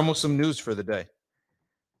that's our Muslim news for the day.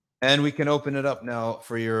 And we can open it up now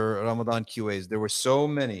for your Ramadan QAs. There were so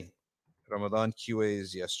many Ramadan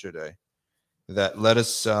QAs yesterday that let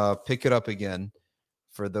us pick it up again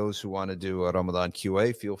for those who want to do a Ramadan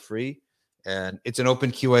QA. Feel free. And it's an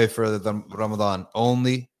open QA for the Ramadan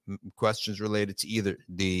only. Questions related to either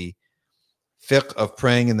the fiqh of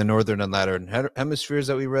praying in the northern and latter hemispheres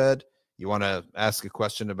that we read. You want to ask a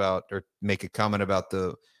question about or make a comment about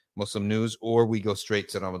the Muslim news, or we go straight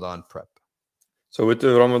to Ramadan prep. So with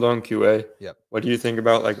the Ramadan QA, yep, what do you think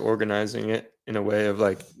about like organizing it in a way of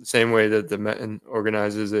like the same way that the Metin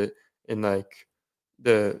organizes it in like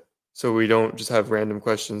so we don't just have random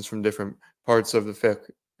questions from different parts of the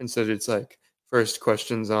fiqh. Instead, it's like first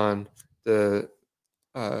questions on the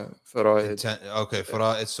fara'id. Okay,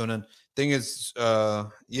 fara'id sunan. Thing is,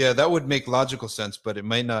 yeah, that would make logical sense, but it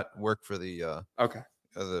might not work for the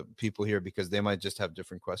the people here because they might just have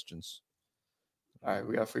different questions. All right,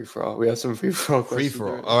 we got free for all. We have some free for all questions. Free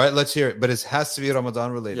for all. All right, let's hear it. But it has to be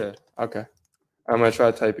Ramadan related. Yeah. Okay. I'm gonna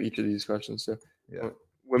try to type each of these questions. So, yeah.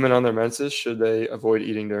 Women on their menses, should they avoid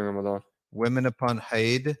eating during Ramadan? Women upon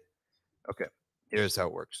Haid. Okay, here's how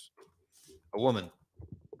it works. A woman,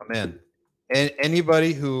 a man, and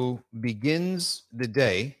anybody who begins the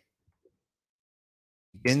day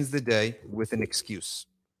with an excuse.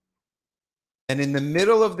 And in the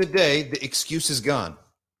middle of the day, the excuse is gone.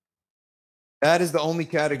 That is the only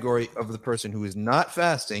category of the person who is not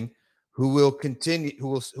fasting, who will continue,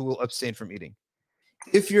 who will abstain from eating.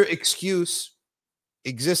 If your excuse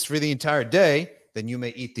exists for the entire day, then you may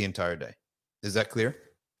eat the entire day. Is that clear?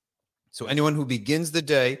 So anyone who begins the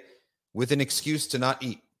day with an excuse to not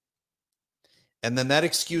eat, and then that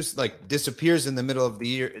excuse like disappears in the middle of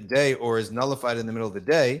the day or is nullified in the middle of the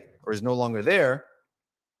day or is no longer there,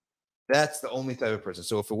 that's the only type of person.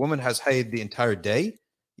 So if a woman has haid the entire day,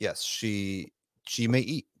 yes, she may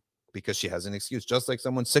eat because she has an excuse, just like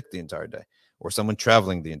someone sick the entire day or someone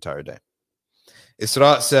traveling the entire day.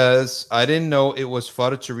 Isra says, I didn't know it was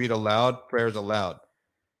fard to read aloud, prayers aloud.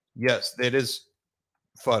 Yes, it is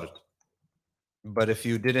fard. But if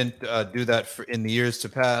you didn't do that in the years to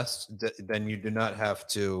pass, then you do not have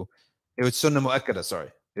to. It was sunnah mu'akkada,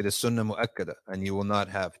 sorry. It is sunnah mu'akkada, and you will not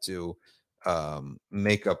have to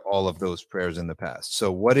make up all of those prayers in the past.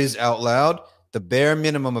 So what is out loud? The bare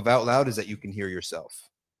minimum of out loud is that you can hear yourself.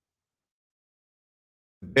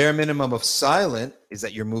 Bare minimum of silent is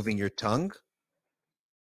that you're moving your tongue.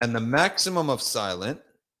 And the maximum of silent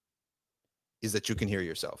is that you can hear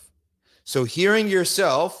yourself. So hearing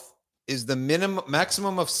yourself is the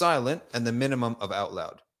maximum of silent and the minimum of out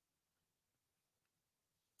loud.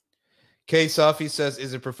 K. Safi says,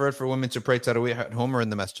 is it preferred for women to pray Taraweeh at home or in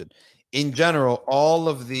the masjid? In general, all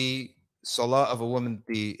of the salah of a woman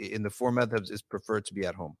in the four madhabs is preferred to be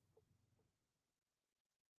at home.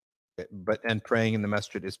 And praying in the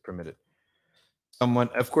masjid is permitted.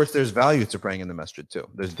 Of course, there's value to praying in the masjid too.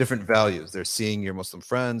 There's different values. There's seeing your Muslim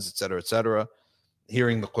friends, etc.,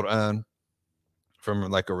 hearing the Quran from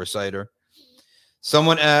like a reciter.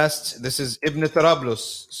 Someone asked, this is Ibn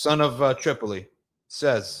Tarablus, son of Tripoli,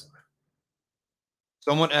 says,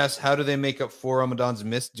 someone asked, how do they make up 4 Ramadans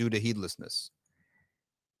missed due to heedlessness?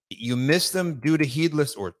 You miss them due to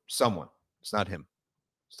heedless, or someone. It's not him,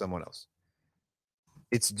 someone else.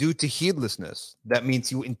 It's due to heedlessness. That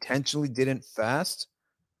means you intentionally didn't fast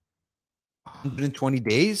 120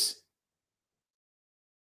 days.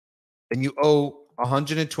 And you owe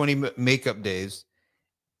 120 makeup days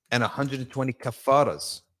and 120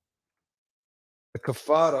 kafaras. The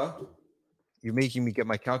kafara, you're making me get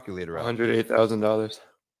my calculator out. $108,000.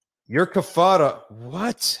 Your kafara,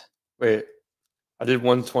 what? Wait, I did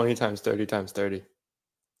 120 times 30 times 30.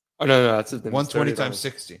 Oh, no, that's it. 120 times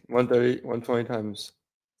 60. 120 times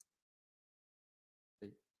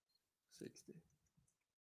 60.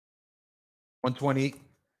 120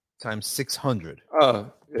 times 600.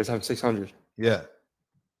 Oh, it's times 600. Yeah.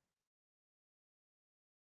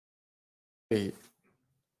 8.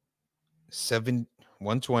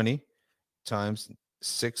 120 times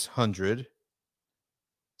 600.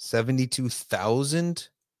 72,000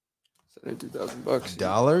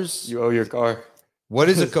 $72,000. You owe your car. What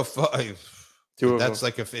is a kafara? That's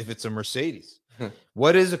like if it's a Mercedes.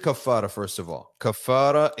 What is a kafara, first of all?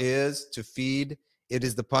 Kafara is to feed. It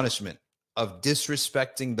is the punishment of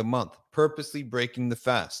disrespecting the month, purposely breaking the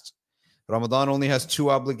fast. Ramadan only has 2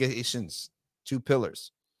 obligations, 2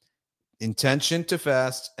 pillars: intention to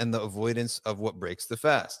fast and the avoidance of what breaks the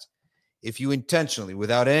fast. If you intentionally,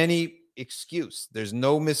 without any excuse, there's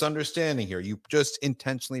no misunderstanding here, you just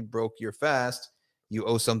intentionally broke your fast, you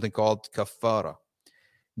owe something called kafara.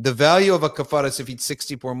 The value of a kafara is to feed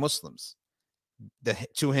 60 poor Muslims, the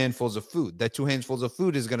 2 handfuls of food. That 2 handfuls of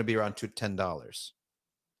food is going to be around $10.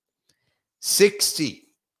 60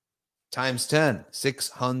 times 10,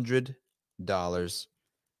 $600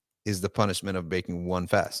 is the punishment of breaking one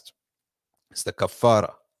fast. It's the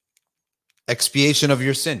kafara. Expiation of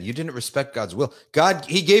your sin. You didn't respect God's will. God,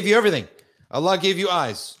 He gave you everything. Allah gave you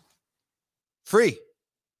eyes. Free.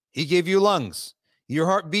 He gave you lungs. Your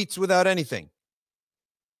heart beats without anything.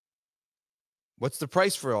 What's the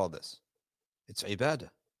price for all this? It's ibadah.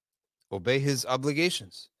 Obey His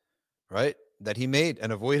obligations, right? That He made,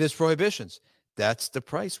 and avoid His prohibitions. That's the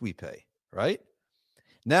price we pay, right?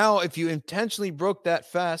 Now, if you intentionally broke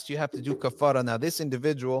that fast, you have to do kafara. Now, this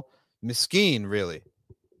individual, miskeen, really,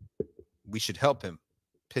 we should help him.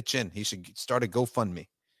 Pitch in. He should start a GoFundMe.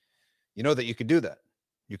 You know that you can do that.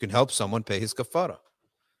 You can help someone pay his kafara.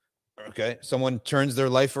 Okay? Someone turns their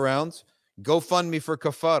life around. GoFundMe for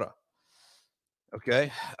kafara.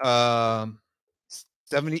 Okay?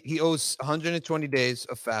 70. He owes 120 days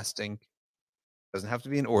of fasting. Doesn't have to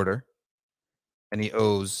be in order. And he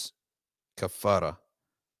owes kafara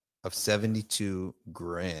of 72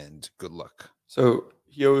 grand. Good luck. So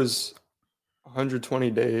he owes 120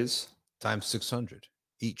 days times 600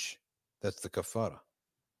 each. That's the kafara.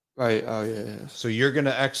 Right. Oh yeah. So you're going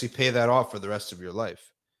to actually pay that off for the rest of your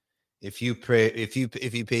life. If he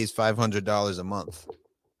pays $500 a month,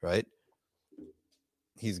 right?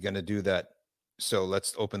 He's going to do that. So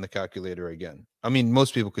let's open the calculator again. I mean,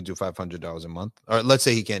 most people could do $500 a month. Or let's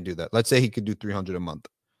say he can't do that. Let's say he could do $300 a month.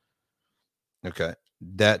 Okay.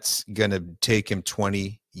 That's going to take him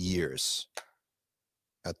 20 years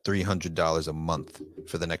at $300 a month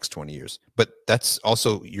for the next 20 years. But that's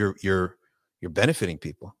also you're benefiting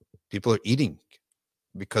people. People are eating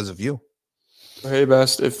because of you. Hey,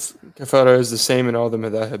 best if kafara is the same in all the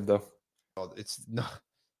madhahib, though. It's no.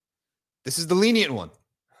 This is the lenient one.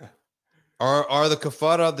 Are the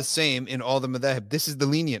kafara the same in all the madhahib? This is the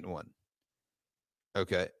lenient one.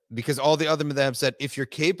 Okay, because all the other madhahib said if you're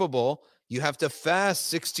capable, you have to fast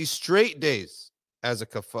 60 straight days as a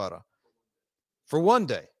kafara for one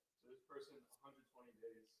day. So this person, 120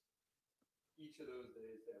 days. Each of those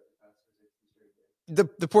days they have to fast for 60 straight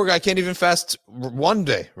days. The poor guy can't even fast one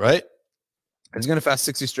day, right? He's going to fast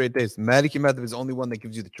 60 straight days. Maliki madhab is the only one that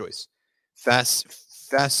gives you the choice. Fast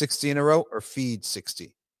 60 in a row or feed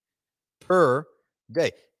 60 per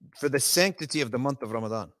day. for the sanctity of the month of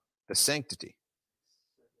Ramadan. The sanctity.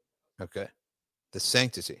 Okay. The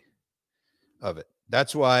sanctity of it.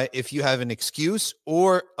 That's why if you have an excuse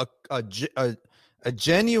or a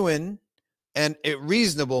genuine and a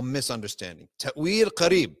reasonable misunderstanding, ta'wil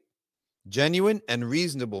qarib, genuine and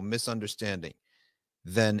reasonable misunderstanding,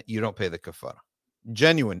 then you don't pay the kafara.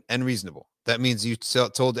 Genuine and reasonable. That means you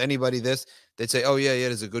told anybody this, they'd say, oh, yeah,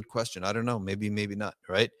 it is a good question. I don't know. Maybe not.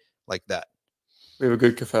 Right? Like that. We have a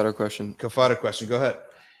good kafara question. Kafara question. Go ahead.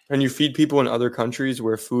 Can you feed people in other countries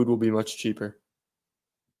where food will be much cheaper?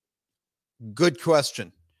 Good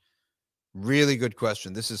question. Really good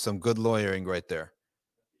question. This is some good lawyering right there.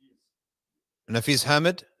 Nafiz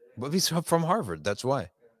Hamid, but he's from Harvard. That's why,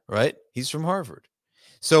 right? He's from Harvard.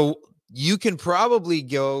 So you can probably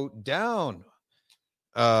go down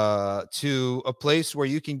to a place where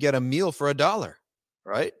you can get a meal for $1,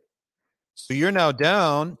 right? So you're now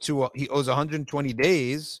down to, he owes 120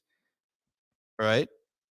 days, right?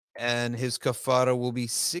 And his kafara will be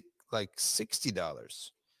like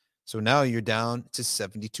 $60. So now you're down to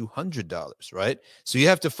 $7,200, right? So you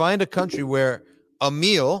have to find a country where a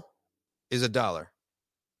meal is $1,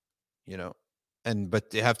 but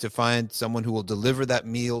they have to find someone who will deliver that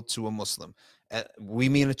meal to a Muslim. We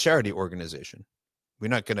mean a charity organization. We're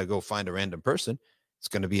not going to go find a random person. It's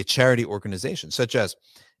going to be a charity organization, such as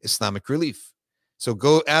Islamic Relief. So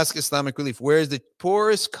go ask Islamic Relief, where is the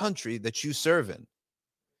poorest country that you serve in?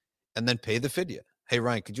 And then pay the fidya. Hey,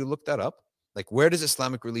 Ryan, could you look that up? Like, where does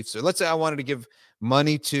Islamic Relief serve? Let's say I wanted to give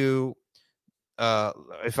money to,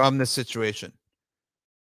 if I'm in this situation,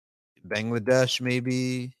 Bangladesh,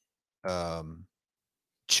 maybe,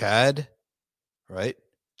 Chad, right?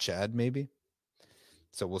 Chad, maybe.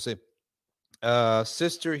 So we'll see.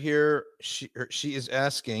 Sister here, she is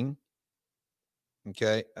asking.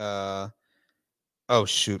 Okay. Oh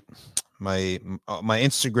shoot, my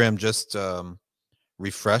Instagram just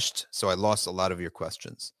refreshed, so I lost a lot of your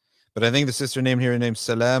questions. But I think the sister named here named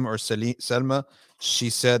Salam or Selma. She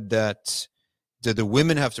said that do the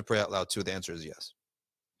women have to pray out loud too? The answer is yes.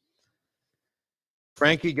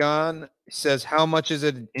 Frankie Gone says, how much is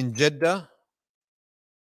it in Jeddah?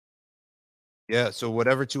 Yeah, so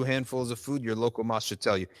whatever 2 handfuls of food your local mosque should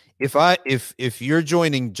tell you. If you're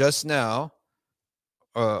joining just now,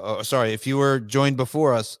 sorry, if you were joined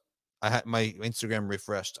before us, I had my Instagram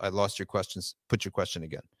refreshed. I lost your questions. Put your question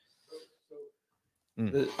again.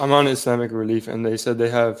 I'm on Islamic Relief, and they said they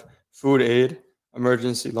have food aid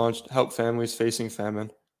emergency launched to help families facing famine.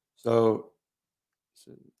 So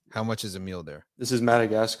how much is a meal there? This is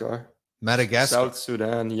Madagascar, South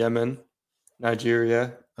Sudan, Yemen,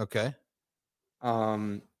 Nigeria. Okay.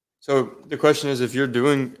 So the question is, if you're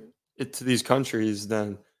doing it to these countries,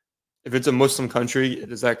 then if it's a Muslim country,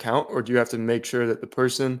 does that count, or do you have to make sure that the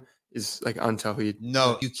person is like on Tawheed?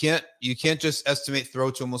 No, you can't just throw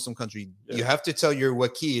to a Muslim country. Yeah. You have to tell your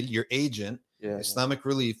wakil, your agent, Islamic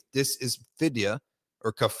Relief, this is fidya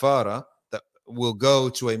or kafara that will go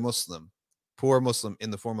to a Muslim, poor Muslim, in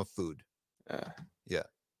the form of food. Yeah.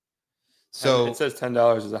 So it says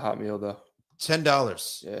 $10 is a hot meal, though.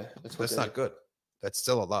 $10. Yeah, that's not good. That's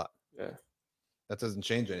still a lot. Yeah, that doesn't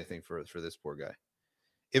change anything for this poor guy.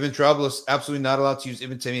 Ibn Trouble is absolutely not allowed to use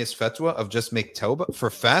Ibn Taymiyyah's fatwa of just make tawbah for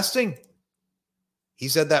fasting. He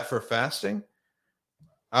said that for fasting.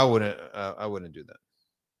 I wouldn't do that.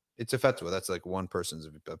 It's a fatwa. That's like one person's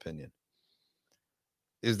opinion.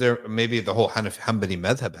 Is there maybe the whole Hanbali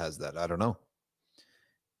madhab has that? I don't know.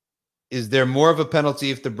 Is there more of a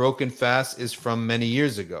penalty if the broken fast is from many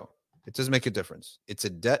years ago? It doesn't make a difference. It's a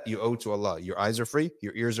debt you owe to Allah. Your eyes are free.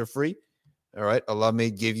 Your ears are free. All right. Allah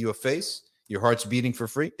gave you a face. Your heart's beating for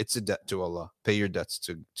free. It's a debt to Allah. Pay your debts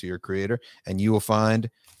to your Creator, and you will find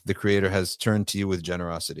the Creator has turned to you with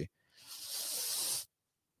generosity.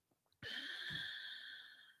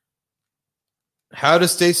 How to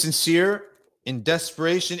stay sincere in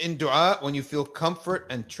desperation in dua when you feel comfort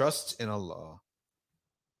and trust in Allah?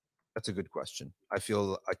 That's a good question. I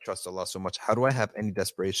trust Allah so much. How do I have any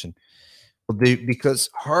desperation? Well, because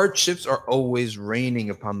hardships are always raining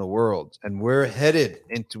upon the world, and we're headed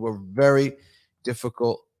into a very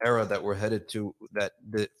difficult era that we're headed to, that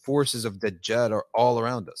the forces of Dajjal are all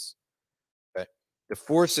around us. Okay? The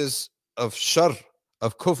forces of shar,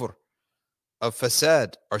 of kufr, of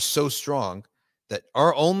fasad are so strong that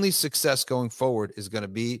our only success going forward is going to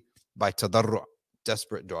be by tadarru',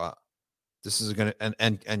 desperate dua. This is going to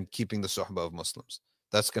and keeping the suhbah of Muslims.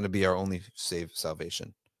 That's going to be our only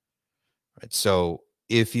salvation. Right. So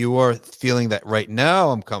if you are feeling that right now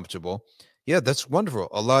I'm comfortable, yeah, that's wonderful.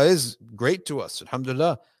 Allah is great to us,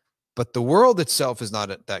 alhamdulillah. But the world itself is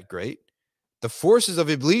not that great. The forces of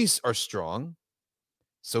Iblis are strong.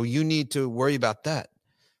 So you need to worry about that.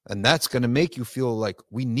 And that's going to make you feel like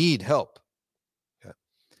we need help. Okay.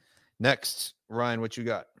 Next, Ryan, what you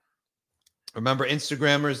got? Remember,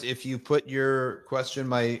 Instagrammers, if you put your question,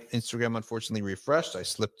 my Instagram unfortunately refreshed.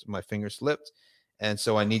 My finger slipped. And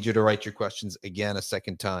so I need you to write your questions again a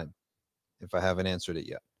second time if I haven't answered it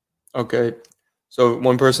yet. Okay. So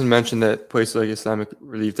one person mentioned that places like Islamic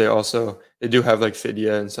Relief, they do have like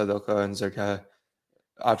fidya and sadaqah and zakah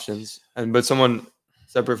options. But someone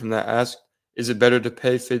separate from that asked, is it better to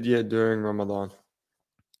pay fidya during Ramadan?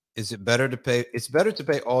 Is it better to pay? It's better to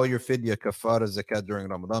pay all your fidya, kafara, zakat during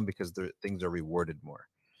Ramadan because things are rewarded more.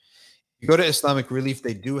 You go to Islamic Relief,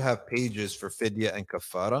 they do have pages for fidya and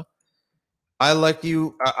kafara.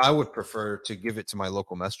 I would prefer to give it to my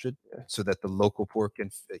local masjid so that the local poor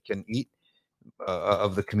can eat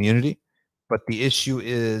of the community. But the issue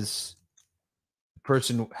is the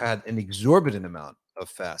person had an exorbitant amount of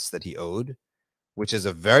fast that he owed, which is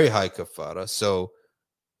a very high kafara. So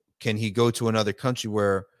can he go to another country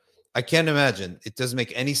where I can't imagine, it doesn't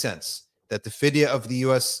make any sense that the fidya of the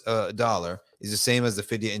US dollar is the same as the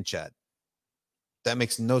fidya in Chad. That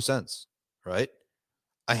makes no sense, right?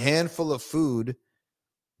 A handful of food,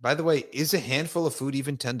 by the way, is a handful of food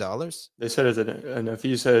even $10? They said and if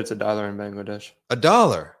you said it's $1 in Bangladesh.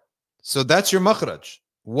 $1. So that's your makhraj.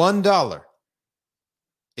 $1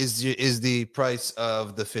 is the price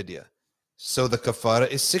of the fidya. So the kafara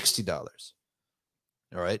is $60.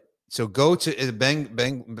 All right. So go to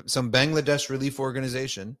some Bangladesh relief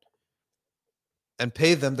organization and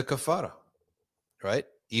pay them the kafara, right?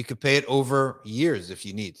 You could pay it over years if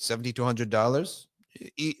you need. $7,200,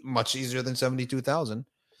 much easier than $72,000,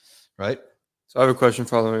 right? So I have a question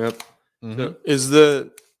following up. Mm-hmm. So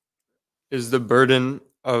is the burden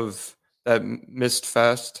of that missed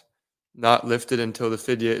fast not lifted until the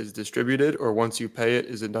fidya is distributed, or once you pay it,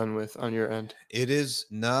 is it done with on your end? It is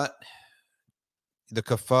not. The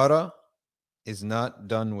kafara is not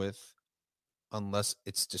done with unless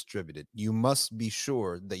it's distributed. You must be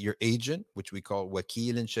sure that your agent, which we call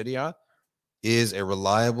wakil in Sharia, is a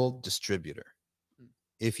reliable distributor.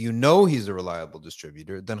 If you know he's a reliable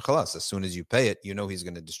distributor, then khalas, as soon as you pay it, you know he's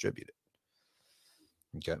going to distribute it.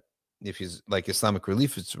 Okay. If he's like Islamic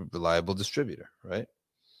Relief, it's a reliable distributor, right?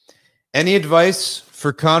 Any advice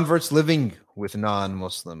for converts living with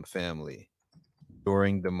non-Muslim family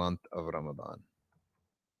during the month of Ramadan?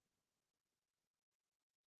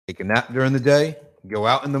 Take a nap during the day, go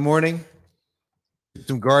out in the morning, do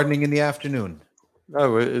some gardening in the afternoon.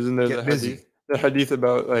 No, isn't there Get busy. the hadith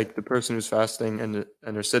about like the person who's fasting and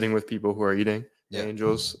they're sitting with people who are eating? Yeah. The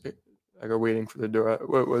angels like are waiting for the dua.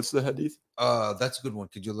 What's the hadith? That's a good one.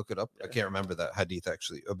 Could you look it up? I can't remember that hadith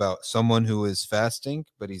actually about someone who is fasting,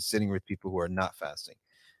 but he's sitting with people who are not fasting.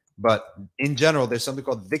 But in general, there's something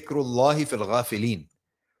called dhikrullahi fil ghafilin,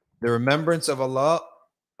 the remembrance of Allah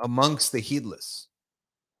amongst the heedless.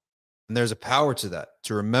 And there's a power to that,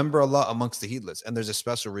 to remember Allah amongst the heedless. And there's a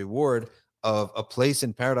special reward of a place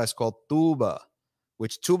in paradise called Tuba,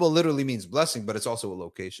 which Tuba literally means blessing, but it's also a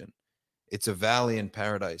location. It's a valley in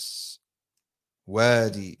paradise.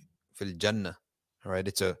 Wadi fil Jannah. All right.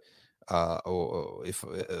 It's a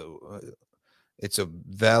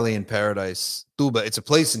valley in paradise. Tuba, it's a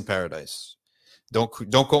place in paradise. Don't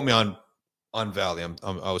quote me on valley.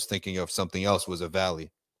 I was thinking of something else was a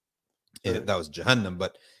valley. That was Jahannam,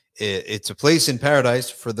 but it's a place in paradise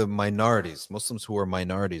for the minorities, Muslims who are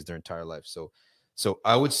minorities their entire life. So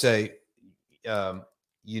I would say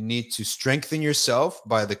you need to strengthen yourself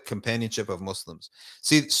by the companionship of Muslims.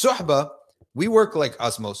 See, suhba, we work like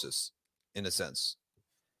osmosis in a sense.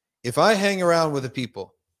 If I hang around with the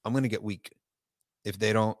people, I'm going to get weak if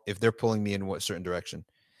they're pulling me in a certain direction.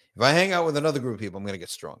 If I hang out with another group of people, I'm going to get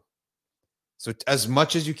strong. So as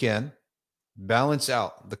much as you can, balance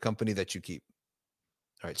out the company that you keep.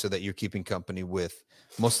 All right, so that you're keeping company with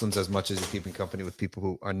Muslims as much as you're keeping company with people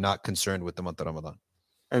who are not concerned with the month of Ramadan.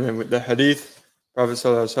 And then with the hadith, Prophet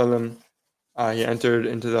ﷺ, he entered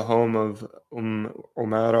into the home of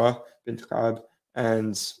Umara bint Ka'ab,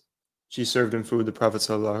 and she served him food. The Prophet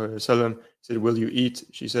ﷺ said, "Will you eat?"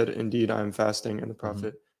 She said, "Indeed, I am fasting." And the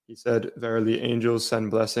Prophet, he said, "Verily, angels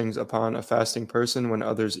send blessings upon a fasting person when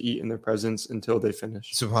others eat in their presence until they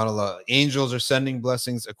finish." SubhanAllah. Angels are sending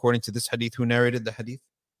blessings according to this hadith. Who narrated the hadith?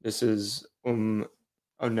 This is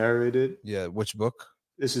narrated. Yeah, which book?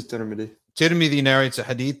 This is Tirmidhi. Tirmidhi narrates a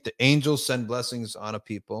hadith. The angels send blessings on a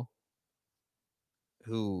people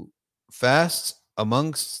who fast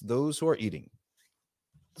amongst those who are eating.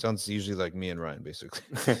 Sounds usually like me and Ryan, basically.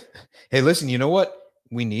 Hey, listen, you know what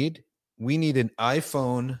we need? We need an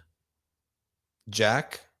iPhone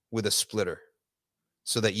jack with a splitter.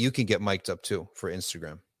 so that you can get mic'd up too for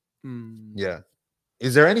Instagram. Mm. Yeah.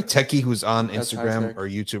 Is there any techie who's on That's Instagram high-tech. or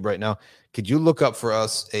YouTube right now? Could you look up for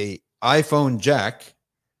us a iPhone jack,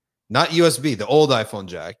 not USB, the old iPhone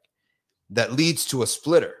jack, that leads to a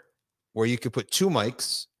splitter where you could put two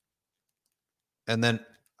mics, and then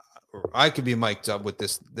I could be mic'd up with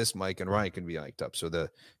this mic, and Ryan could be mic'd up, so the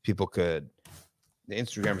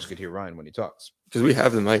Instagrammers could hear Ryan when he talks. Because we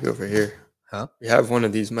have the mic over here. Huh? We have one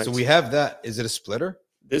of these mics. So we have that. Is it a splitter?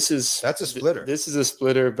 That's a splitter. This is a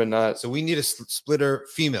splitter, but not. So we need a splitter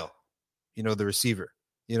female. You know, the receiver.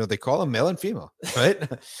 You know, they call them male and female, right?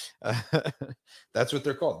 That's what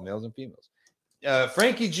they're called, males and females.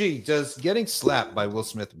 Frankie G, does getting slapped by Will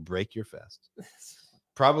Smith break your fast?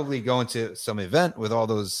 Probably going to some event with all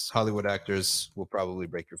those Hollywood actors will probably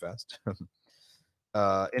break your fast.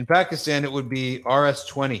 In Pakistan, it would be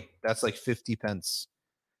RS20. That's like 50 pence.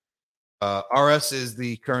 RS is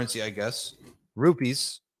the currency, I guess.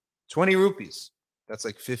 Rupees, 20 rupees. That's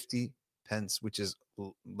like 50 pence, which is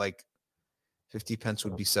like 50 pence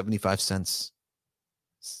would be 75 cents.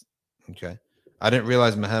 Okay. I didn't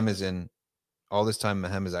realize Mahem is in all this time.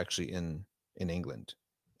 Mahem is actually in England.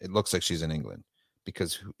 It looks like she's in England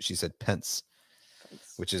because she said pence,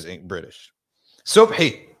 which is British.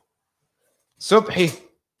 Subhi.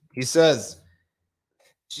 He says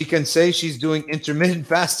she can say she's doing intermittent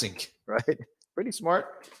fasting, right? Pretty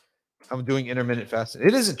smart. I'm doing intermittent fasting.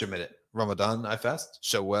 It is intermittent. Ramadan, I fast.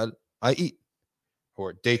 Shawwal, I eat.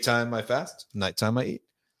 Or daytime, I fast. Nighttime, I eat.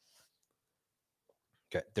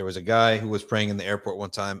 Okay. There was a guy who was praying in the airport one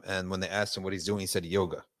time, and when they asked him what he's doing, he said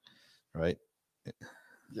yoga, right?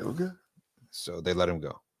 Yoga? So they let him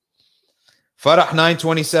go. Farah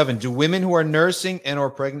 927. Do women who are nursing and or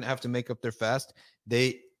pregnant have to make up their fast?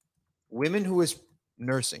 Women who is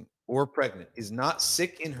nursing or pregnant is not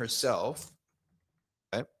sick in herself.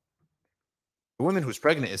 Okay? The woman who's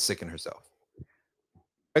pregnant is sick in herself.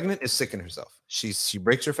 Pregnant is sick in herself. She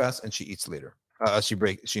breaks her fast and she eats later.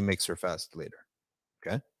 She makes her fast later.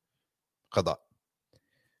 Okay? Qada.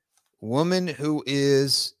 Woman who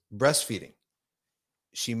is breastfeeding,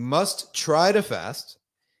 she must try to fast.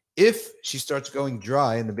 If she starts going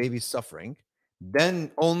dry and the baby's suffering,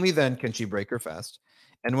 then only then can she break her fast.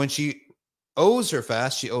 And when she owes her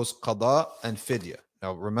fast, she owes qada and fidya.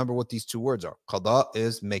 Now remember what these two words are. Qada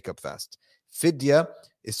is make up fast. Fidya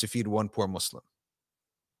is to feed one poor Muslim.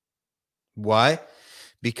 Why?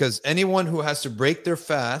 Because anyone who has to break their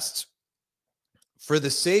fast for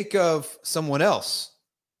the sake of someone else,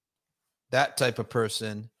 that type of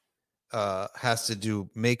person has to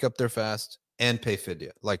make up their fast and pay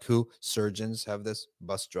fidya. Like who? Surgeons have this.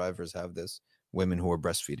 Bus drivers have this. Women who are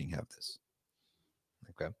breastfeeding have this.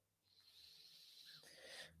 Okay.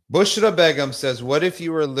 Bushra Begum says, what if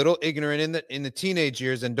you were a little ignorant in the teenage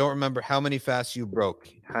years and don't remember how many fasts you broke?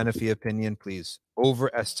 Hanafi opinion, please.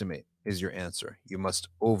 Overestimate is your answer. You must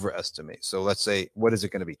overestimate. So let's say, what is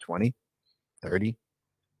it going to be? 20? 30?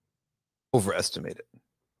 Overestimate it.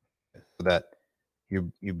 So that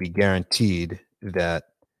you be guaranteed that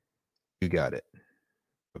you got it.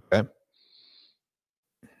 Okay.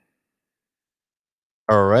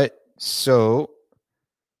 All right. So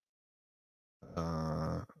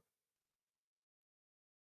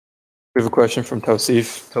we have a question from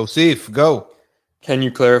Tosif, go. Can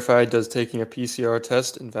you clarify, does taking a PCR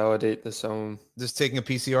test invalidate the SOM? Just taking a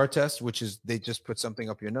PCR test, which is they just put something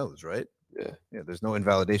up your nose, right? Yeah. Yeah, there's no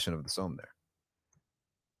invalidation of the SOM there.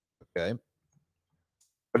 Okay.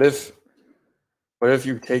 What if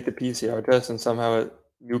you take the PCR test and somehow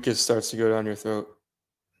mucus starts to go down your throat?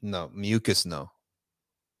 No, mucus, no.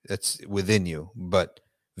 That's within you. But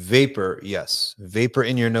vapor, yes. Vapor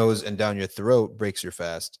in your nose and down your throat breaks your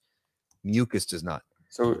fast. Mucus does not.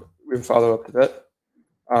 So we have follow up to that.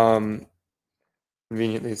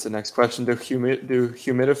 Conveniently, it's the next question. Do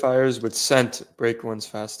humidifiers with scent break one's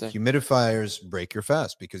fasting? Humidifiers break your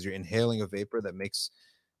fast because you're inhaling a vapor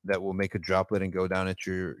that will make a droplet and go down at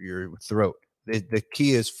your throat. The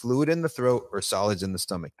key is fluid in the throat or solids in the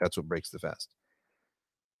stomach. That's what breaks the fast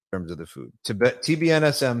in terms of the food.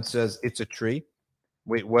 TBNSM says it's a tree.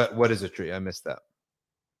 Wait, what is a tree? I missed that.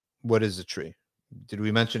 What is a tree? Did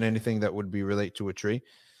we mention anything that would be relate to a tree?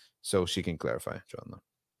 So she can clarify, John.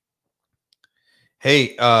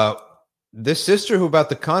 Hey, this sister who about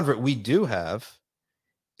the convert, we do have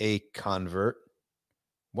a convert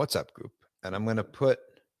WhatsApp group. And I'm going to put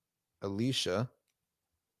Alicia's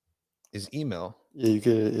email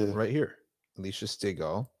right here. Alicia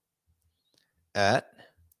Stigall at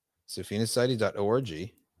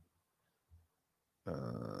safinasociety.org.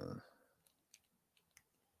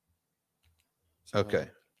 Okay.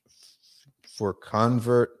 For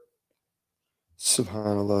convert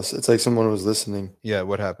Subhanallah. It's like someone was listening. Yeah,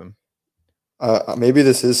 what happened? Maybe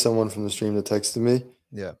this is someone from the stream that texted me.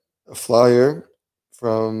 Yeah. A flyer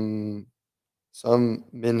from some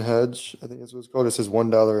Minhaj, I think that's what it's called. It says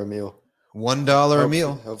 $1 a meal. $1 a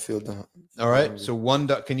meal. Help feed the All right. So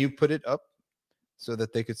can you put it up so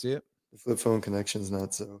that they could see it? The flip phone connection's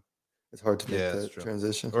not so. It's hard to make that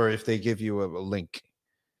transition. Or if they give you a link.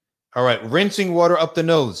 All right. Rinsing water up the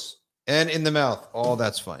nose and in the mouth. All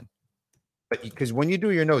that's fine. But because when you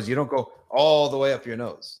do your nose, you don't go all the way up your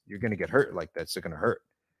nose. You're going to get hurt like that. It's going to hurt.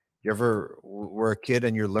 You ever were a kid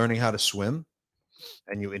and you're learning how to swim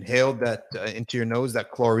and you inhaled that into your nose,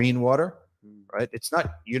 that chlorine water, right?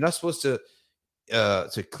 You're not supposed to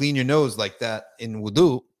clean your nose like that in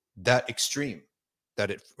wudu, that extreme,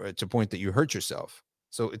 to a point that you hurt yourself.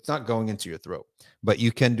 So it's not going into your throat, but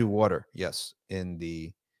you can do water. Yes. In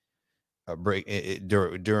the break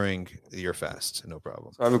during your fast. No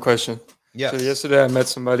problem. So I have a question. Yeah. So yesterday I met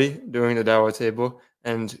somebody doing the dawah table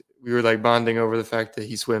and we were like bonding over the fact that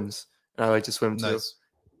he swims and I like to swim too. Nice.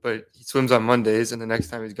 But he swims on Mondays and the next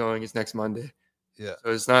time he's going is next Monday. Yeah.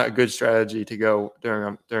 So it's not a good strategy to go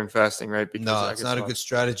during fasting, right? Because no, it's not a good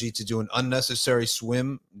strategy to do an unnecessary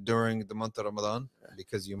swim during the month of Ramadan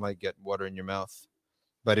because you might get water in your mouth.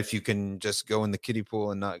 But if you can just go in the kiddie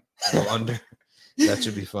pool and not go under, that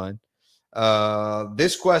should be fine.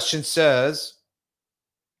 This question says,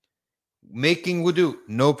 making wudu,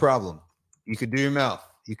 no problem. You could do your mouth.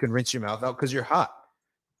 You can rinse your mouth out because you're hot.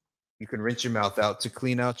 You can rinse your mouth out to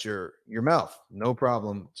clean out your mouth. No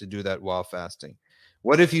problem to do that while fasting.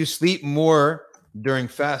 What if you sleep more during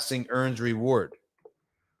fasting earns reward?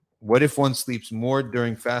 What if one sleeps more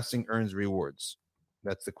during fasting earns rewards?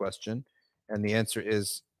 That's the question. And the answer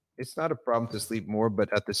is, it's not a problem to sleep more,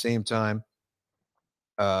 but at the same time,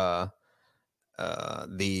 the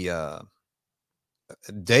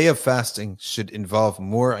day of fasting should involve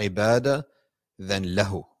more ibadah than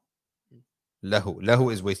lahu.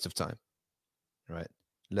 Lahu is waste of time, right?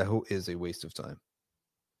 Lahu is a waste of time.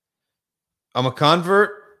 I'm a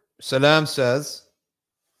convert. Salam says,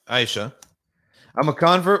 Aisha, I'm a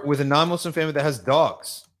convert with a non-Muslim family that has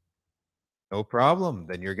dogs. No problem.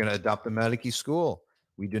 Then you're going to adopt the Maliki school.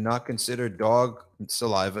 We do not consider dog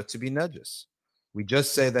saliva to be najis. We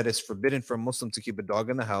just say that it's forbidden for a Muslim to keep a dog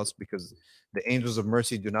in the house because the angels of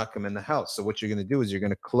mercy do not come in the house. So what you're going to do is you're going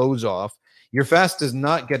to close off. Your fast does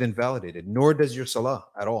not get invalidated, nor does your salah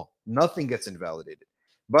at all. Nothing gets invalidated.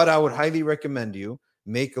 But I would highly recommend you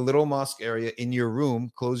make a little mosque area in your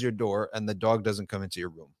room, close your door, and the dog doesn't come into your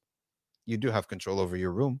room. You do have control over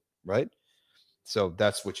your room, right? So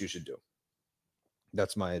that's what you should do.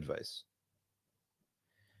 That's my advice.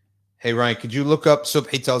 Hey, Ryan, could you look up,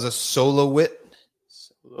 Subhi tells us Solowit.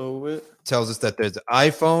 Solowit tells us that there's an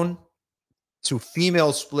iPhone to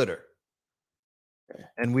female splitter. Okay.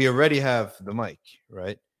 And we already have the mic,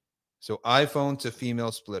 right? So iPhone to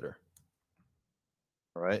female splitter.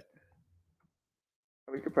 All right.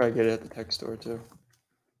 We could probably get it at the tech store too.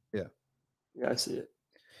 Yeah. Yeah, I see it.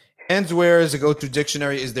 Handswear is a go-to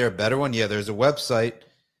dictionary. Is there a better one? Yeah, there's a website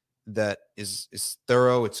that is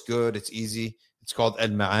thorough. It's good. It's easy. It's called Al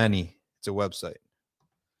Ma'ani. It's a website.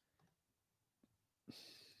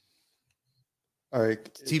 All right.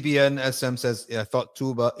 TBN SM says, I thought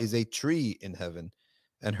Tuba is a tree in heaven,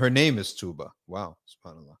 and her name is Tuba. Wow,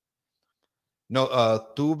 subhanallah. No,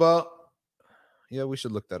 Tuba. Yeah, we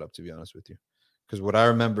should look that up, to be honest with you, because what I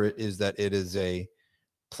remember is that it is a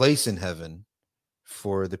place in heaven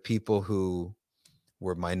for the people who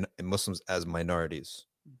were Muslims as minorities.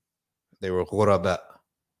 They were ghuraba.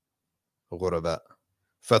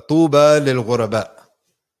 Fatuba lil ghuraba.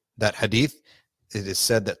 That hadith, it is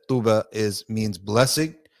said that Tuba means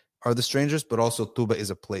blessing are the strangers, but also Tuba is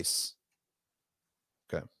a place.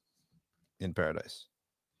 Okay. In paradise.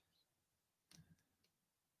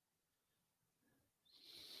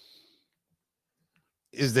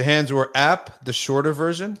 Is the Handswear app the shorter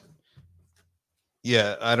version?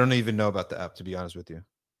 Yeah, I don't even know about the app, to be honest with you.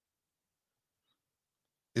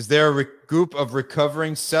 Is there a group of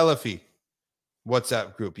recovering Salafi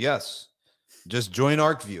WhatsApp group? Yes. Just join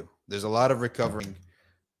ArcView. There's a lot of recovering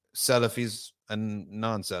Salafis and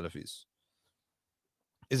non-Salafis.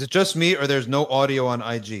 Is it just me or there's no audio on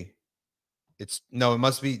IG? It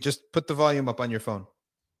must be. Just put the volume up on your phone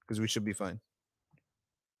because we should be fine.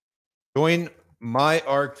 Join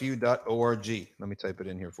myarcview.org. Let me type it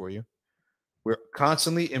in here for you. We're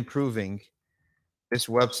constantly improving this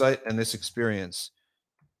website and this experience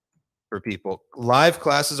for people. Live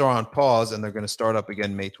classes are on pause and they're going to start up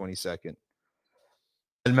again May 22nd.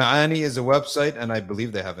 Al Ma'ani is a website and I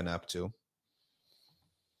believe they have an app too.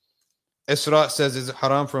 Isra says, is it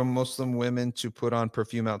haram for Muslim women to put on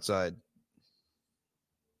perfume outside?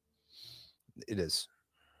 It is.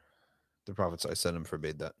 The Prophet ﷺ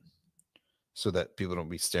forbade that, so that people don't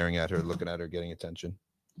be staring at her, looking at her, getting attention.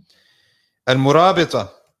 Al-Murabita.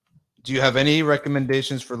 Do you have any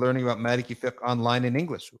recommendations for learning about Maliki fiqh online in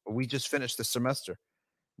English? We just finished the semester.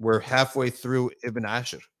 We're halfway through Ibn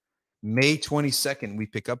Ashir. May 22nd, we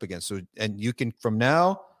pick up again. So, and you can from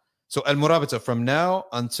now, so Al-Murabita, from now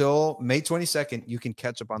until May 22nd, you can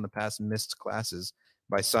catch up on the past missed classes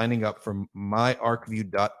by signing up for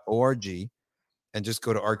myarcview.org and just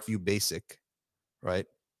go to ArcView Basic, right?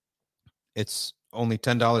 It's only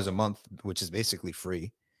 $10 a month, which is basically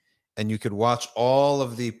free. And you could watch all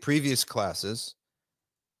of the previous classes.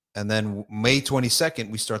 And then May 22nd,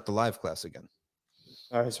 we start the live class again.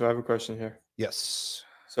 All right, so I have a question here. Yes.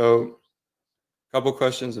 So, a couple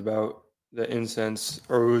questions about the incense,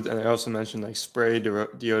 oud, and I also mentioned like spray,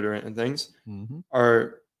 deodorant, and things. Mm-hmm.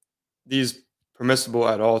 Are these permissible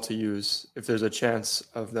at all to use if there's a chance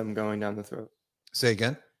of them going down the throat? Say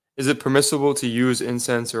again. Is it permissible to use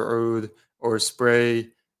incense or oud or spray,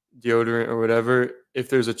 deodorant, or whatever if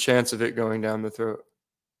there's a chance of it going down the throat?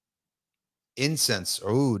 Incense,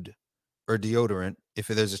 oud, or deodorant, if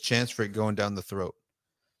there's a chance for it going down the throat.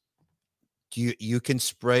 You can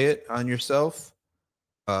spray it on yourself,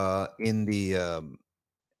 in the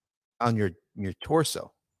on your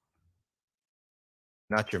torso,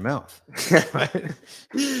 not your mouth. Right?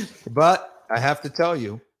 But I have to tell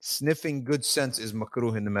you, sniffing good scents is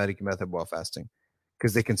makruh in the Maliki method while fasting,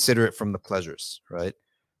 because they consider it from the pleasures, right?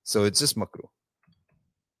 So it's just makruh.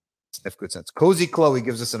 Sniff good scents. Cozy Chloe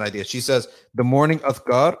gives us an idea. She says the morning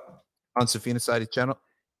adhkar on Safina Saidi channel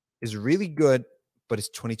is really good, but it's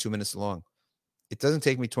 22 minutes long. It doesn't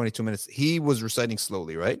take me 22 minutes. He was reciting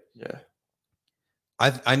slowly, right? Yeah.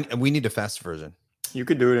 We need a fast version. You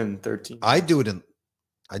could do it in 13 minutes. I do it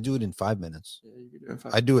in 5 minutes. Yeah, you could do it in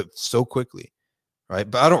 5 I do it so quickly,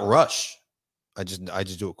 right? But I don't rush. I just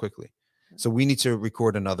do it quickly. So we need to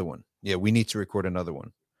record another one. Yeah, we need to record another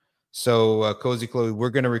one. So Cozy Chloe, we're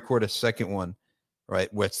going to record a second one, right?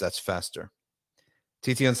 That's faster.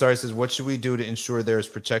 TT Ansari says, what should we do to ensure there is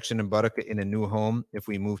protection and barakah in a new home if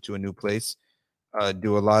we move to a new place?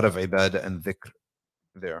 Do a lot of ibadah and dhikr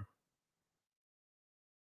there.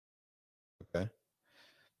 Okay.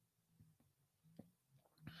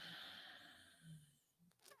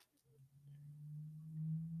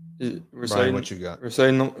 Brian, what you got?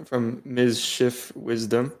 Reciting from Ms. Schiff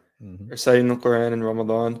Wisdom. Mm-hmm. Reciting the Quran in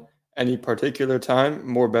Ramadan. Any particular time,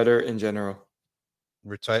 more better in general.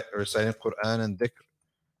 Reciting Quran and dhikr.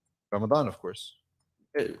 Ramadan, of course.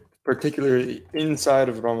 Particularly inside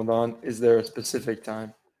of Ramadan, is there a specific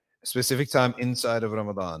time? A specific time inside of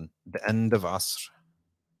Ramadan, the end of Asr,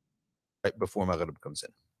 right before Maghrib comes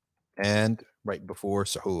in, and right before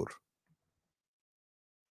Suhoor,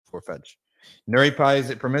 before Fajr. Nuri Pai,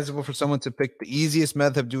 is it permissible for someone to pick the easiest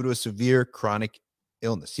madhab due to a severe chronic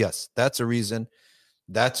illness? Yes, that's a reason.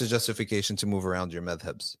 That's a justification to move around your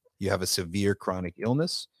madhabs. You have a severe chronic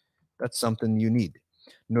illness, that's something you need.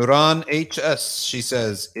 Nuran HS, she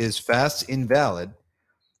says, is fast invalid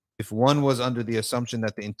if one was under the assumption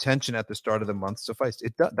that the intention at the start of the month sufficed.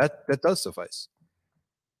 That does suffice.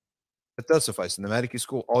 That does suffice. In the Maliki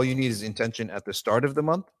school, all you need is intention at the start of the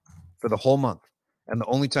month for the whole month. And the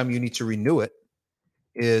only time you need to renew it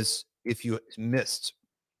is if you missed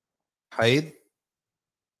haid,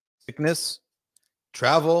 sickness,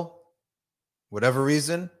 travel, whatever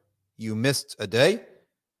reason, you missed a day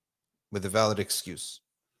with a valid excuse.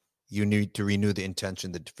 You need to renew the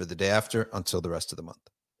intention for the day after until the rest of the month.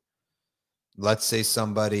 Let's say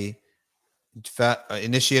somebody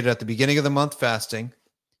initiated at the beginning of the month fasting,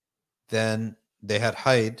 then they had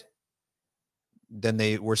haid, then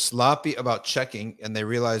they were sloppy about checking, and they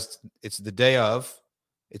realized it's the day of,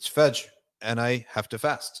 it's Fajr, and I have to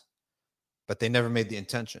fast. But they never made the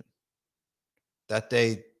intention. That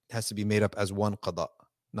day has to be made up as one qada,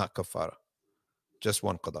 not kafara. Just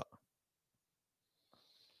one qada.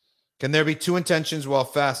 Can there be two intentions while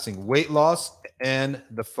fasting? Weight loss and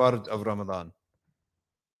the fard of Ramadan.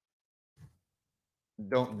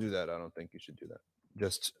 Don't do that. I don't think you should do that.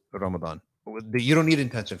 Just Ramadan. You don't need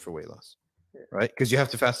intention for weight loss, right? Because you have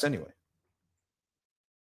to fast anyway.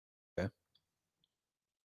 Okay.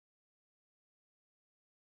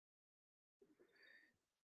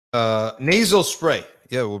 Nasal spray.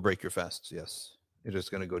 Yeah, it will break your fast. Yes. It is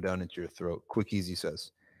going to go down into your throat. Quick, easy says.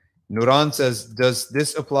 Nuran says, does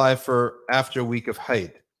this apply for after a week of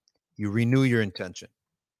haid? You renew your intention.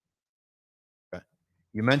 Okay.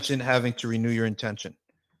 You mentioned having to renew your intention.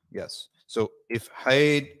 Yes. So if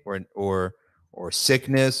haid or or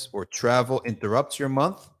sickness or travel interrupts your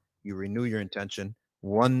month, you renew your intention.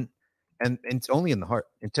 And it's only in the heart.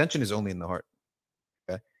 Intention is only in the heart.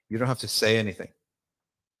 Okay. You don't have to say anything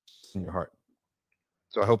in your heart.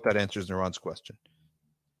 So I hope that answers Nuran's question.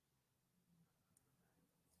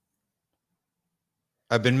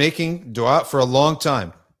 I've been making dua for a long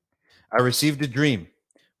time. I received a dream,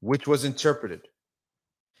 which was interpreted.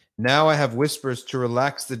 Now I have whispers to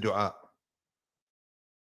relax the dua.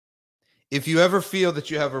 If you ever feel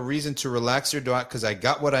that you have a reason to relax your dua because I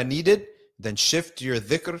got what I needed, then shift your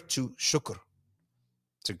dhikr to shukr,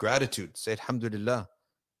 to gratitude. Say alhamdulillah.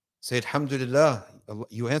 Say alhamdulillah.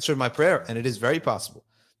 You answered my prayer, and it is very possible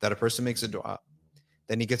that a person makes a dua.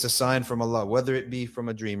 Then he gets a sign from Allah, whether it be from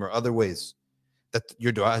a dream or other ways, that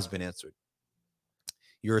your dua has been answered.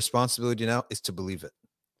 Your responsibility now is to believe it,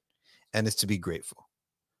 and it's to be grateful,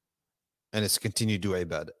 and it's to continue to do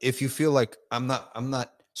ibadah. If you feel like I'm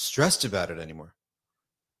not stressed about it anymore,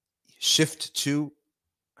 shift to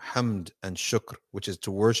hamd and shukr, which is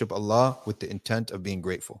to worship Allah with the intent of being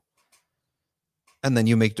grateful. And then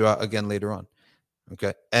you make dua again later on.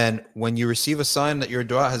 Okay. And when you receive a sign that your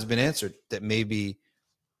dua has been answered, that maybe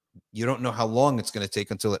you don't know how long it's going to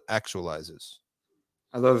take until it actualizes.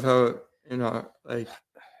 I love how in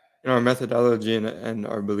our methodology and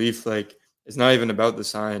our belief, like it's not even about the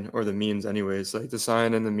sign or the means anyways. Like the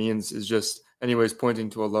sign and the means is just anyways pointing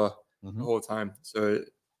to Allah the whole time. So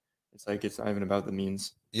it's like it's not even about the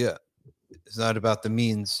means. Yeah. It's not about the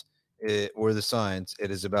means or the signs.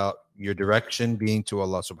 It is about your direction being to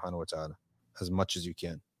Allah subhanahu wa ta'ala as much as you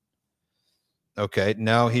can. Okay.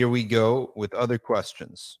 Now here we go with other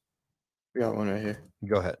questions. We got one right here.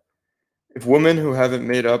 Go ahead. If women who haven't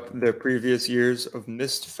made up their previous years of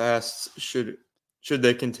missed fasts, should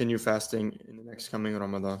they continue fasting in the next coming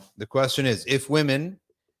Ramadan? The question is, if women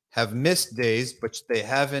have missed days, but they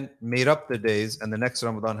haven't made up the days and the next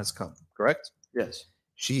Ramadan has come, correct? Yes.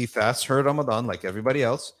 She fasts her Ramadan like everybody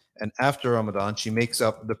else. And after Ramadan, she makes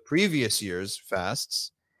up the previous year's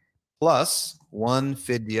fasts plus one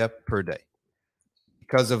fidya per day.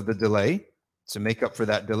 Because of the delay, to make up for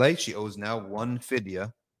that delay, she owes now one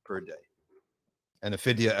fidya per day. And a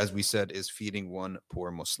fidya, as we said, is feeding one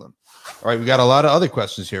poor Muslim. All right, we got a lot of other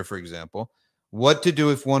questions here, for example. What to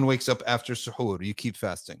do if one wakes up after suhoor? You keep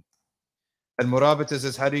fasting. And Murabita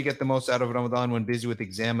says, how do you get the most out of Ramadan when busy with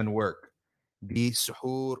exam and work? The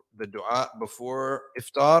suhoor, the dua before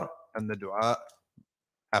iftar, and the dua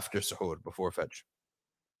after suhoor, before fajr,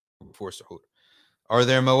 before suhoor. Are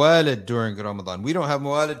there mawalid during Ramadan? We don't have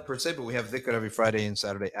mawalid per se, but we have dhikr every Friday and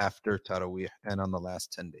Saturday after Taraweeh and on the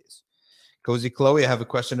last 10 days. Cozy Chloe, I have a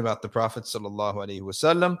question about the Prophet sallallahu alaihi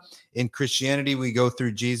wasallam. In Christianity, we go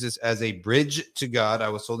through Jesus as a bridge to God. I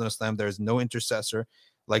was told in Islam there is no intercessor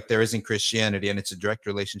like there is in Christianity, and it's a direct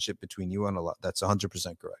relationship between you and Allah. That's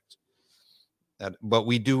 100% correct. But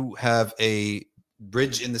we do have a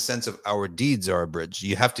bridge in the sense of our deeds are a bridge.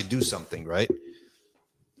 You have to do something, right?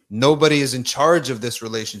 Nobody is in charge of this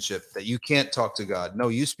relationship that you can't talk to God. No,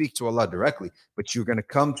 you speak to Allah directly, but you're going to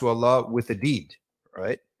come to Allah with a deed,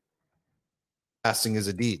 right? Fasting is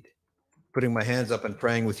a deed. Putting my hands up and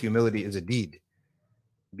praying with humility is a deed.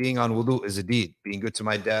 Being on wudu is a deed. Being good to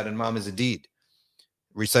my dad and mom is a deed.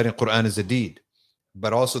 Reciting Quran is a deed.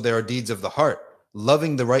 But also there are deeds of the heart.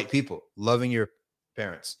 Loving the right people. Loving your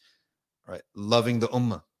parents. Right? Loving the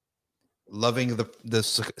ummah. Loving the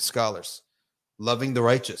scholars. Loving the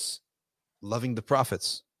righteous. Loving the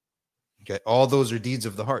prophets. Okay? All those are deeds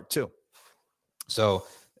of the heart too. So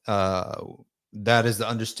that is the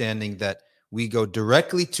understanding that we go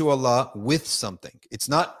directly to Allah with something. It's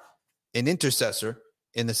not an intercessor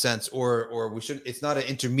in the sense, or we should. It's not an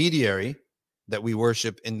intermediary that we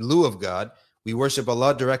worship in lieu of God. We worship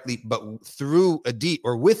Allah directly, but through a deed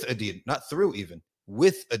or with a deed, not through even,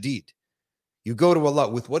 with a deed. You go to Allah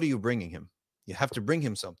with what are you bringing Him? You have to bring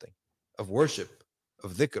Him something of worship,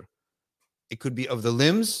 of dhikr. It could be of the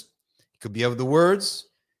limbs. It could be of the words.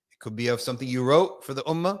 It could be of something you wrote for the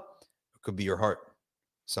ummah. It could be your heart,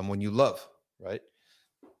 someone you love. Right?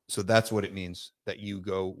 So that's what it means that you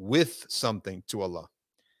go with something to Allah.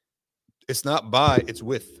 It's not by, it's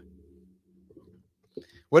with.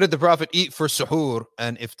 What did the Prophet eat for suhoor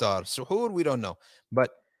and iftar? Suhoor, we don't know.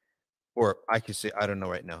 But, or I could say, I don't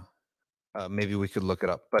know right now. Maybe we could look it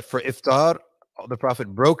up. But for iftar, the Prophet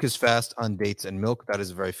broke his fast on dates and milk. That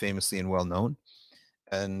is very famously and well known.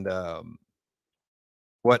 And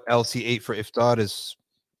what else he ate for iftar is,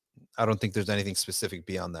 I don't think there's anything specific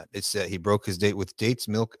beyond that. It's that he broke his date with dates,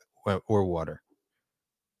 milk, or water.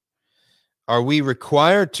 Are we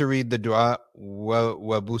required to read the dua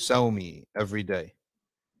wa busawmi every day?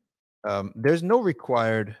 There's no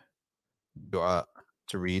required dua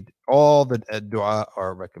to read. All the dua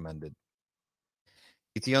are recommended.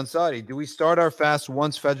 Iti Ansari, do we start our fast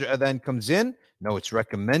once Fajr Adhan comes in? No, it's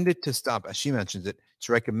recommended to stop. As she mentions it, it's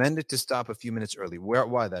recommended to stop a few minutes early.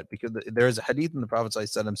 Why that? Because there is a hadith in the Prophet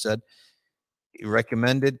ﷺ said, he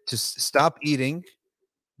recommended to stop eating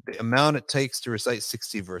the amount it takes to recite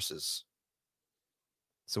 60 verses.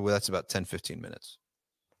 So that's about 10, 15 minutes.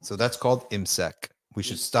 So that's called imsak. We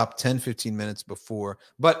should stop 10, 15 minutes before.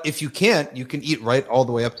 But if you can't, you can eat right all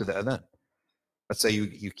the way up to the adhan. Let's say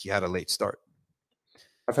you had a late start.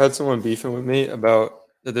 I've had someone beefing with me about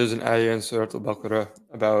that there's an ayah in Surah Al-Baqarah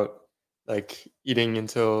about like eating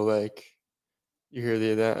until like you hear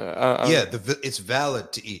the adhan. It's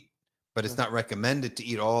valid to eat, but it's not recommended to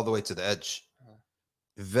eat all the way to the edge.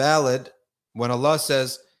 Valid when Allah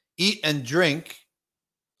says, eat and drink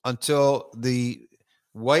until the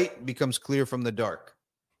white becomes clear from the dark.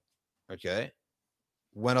 Okay?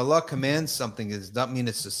 When Allah commands something, it does not mean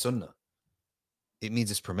it's a sunnah. It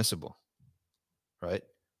means it's permissible. Right?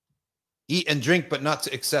 Eat and drink, but not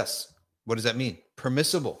to excess. What does that mean?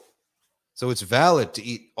 Permissible. So it's valid to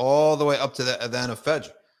eat all the way up to the adhan of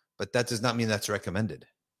Fajr, but that does not mean that's recommended.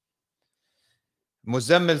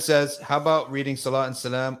 Muzammil says, how about reading Salat and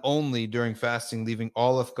Salam only during fasting, leaving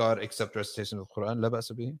all of God except recitation of the Quran? La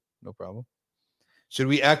ba'sa bihi. No problem. Should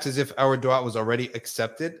we act as if our dua was already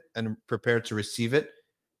accepted and prepared to receive it?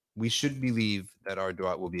 We should believe that our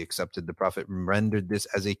dua will be accepted. The Prophet rendered this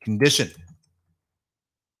as a condition.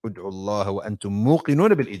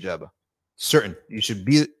 Certain. You should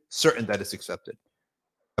be certain that it's accepted.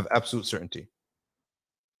 Of absolute certainty.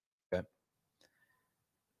 Okay.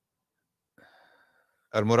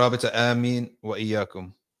 Al-Murabita Ameen wa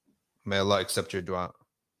iyyakum. May Allah accept your dua.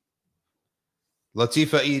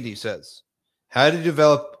 Latifa Eidi says, how to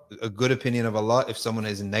develop a good opinion of Allah if someone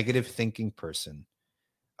is a negative thinking person?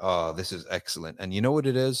 Oh, this is excellent. And you know what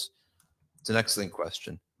it is? It's an excellent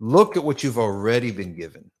question. Look at what you've already been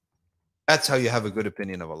given. That's how you have a good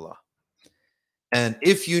opinion of Allah. And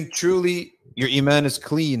if you truly, your iman is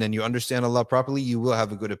clean and you understand Allah properly, you will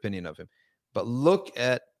have a good opinion of Him. But look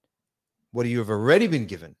at what you have already been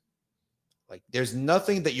given. Like, there's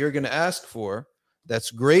nothing that you're going to ask for that's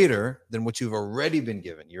greater than what you've already been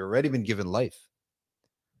given. You've already been given life.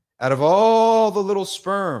 Out of all the little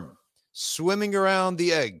sperm swimming around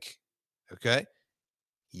the egg, okay,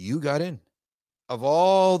 you got in. Of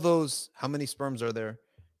all those, how many sperms are there?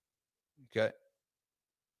 Okay.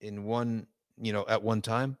 In one, at one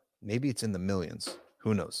time, maybe it's in the millions.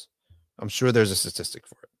 Who knows? I'm sure there's a statistic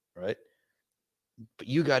for it, right? But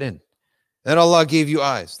you got in. Then Allah gave you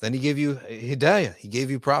eyes. Then He gave you hidayah. He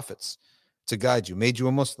gave you prophets to guide you, made you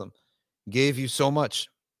a Muslim, gave you so much.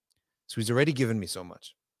 So He's already given me so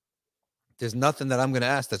much. There's nothing that I'm going to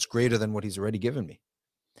ask that's greater than what He's already given me.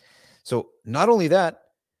 So not only that,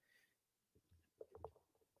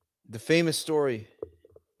 the famous story,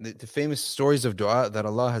 the famous stories of dua that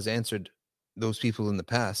Allah has answered those people in the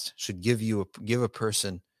past should give a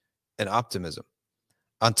person an optimism.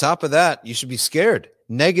 On top of that, you should be scared.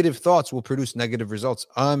 Negative thoughts will produce negative results.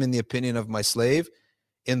 I'm in the opinion of my slave.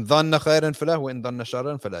 In dhanna khairan falah wa in dhanna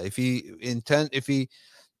sharran falah. If he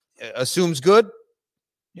assumes good,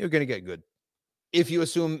 you're going to get good. If you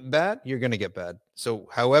assume bad, you're going to get bad. So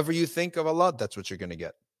however you think of Allah, that's what you're going to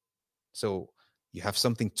get. So you have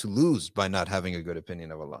something to lose by not having a good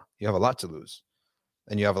opinion of Allah. You have a lot to lose.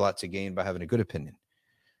 And you have a lot to gain by having a good opinion.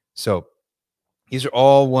 So these are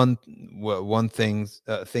all one things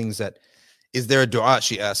that, is there a dua?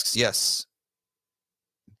 She asks. Yes.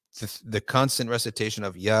 The constant recitation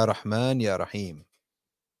of Ya Rahman, Ya Rahim.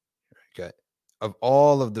 Okay. Of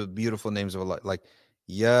all of the beautiful names of Allah, like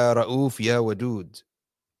Ya Ra'uf, Ya Wadud.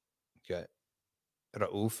 Okay.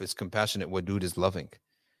 Ra'uf is compassionate, Wadud is loving.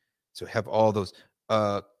 So have all those.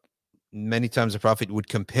 Many times the Prophet would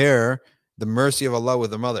compare the mercy of Allah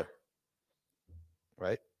with a mother.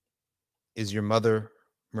 Right? Is your mother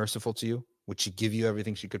merciful to you? Would she give you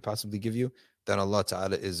everything she could possibly give you? Then Allah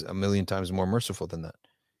Ta'ala is a million times more merciful than that.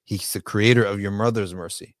 He's the creator of your mother's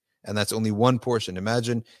mercy. And that's only one portion.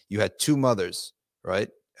 Imagine you had two mothers, right?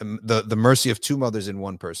 The mercy of two mothers in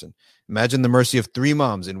one person. Imagine the mercy of three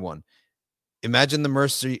moms in one. Imagine the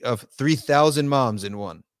mercy of 3,000 moms in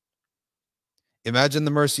one. Imagine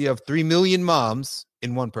the mercy of 3 million moms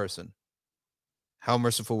in one person. How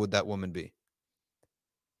merciful would that woman be?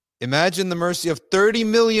 Imagine the mercy of 30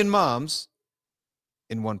 million moms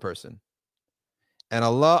in one person. And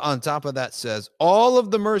Allah on top of that says, all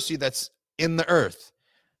of the mercy that's in the earth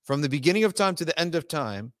from the beginning of time to the end of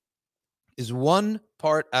time is 1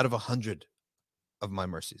 part out of 100 of my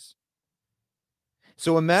mercies.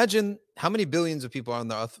 So imagine how many billions of people are on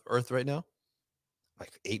the earth right now? Like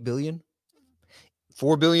 8 billion?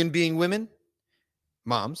 4 billion being women,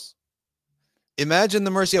 moms. Imagine the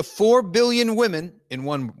mercy of 4 billion women in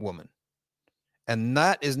one woman. And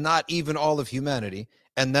that is not even all of humanity.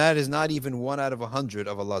 And that is not even 1 out of 100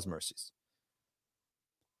 of Allah's mercies.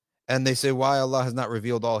 And they say, why Allah has not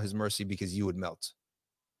revealed all his mercy? Because you would melt.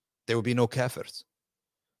 There would be no kafirs.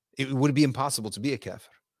 It would be impossible to be a kafir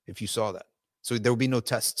if you saw that. So there would be no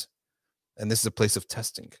test. And this is a place of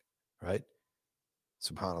testing, right?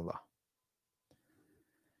 Subhanallah.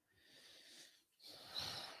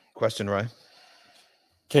 Question, right?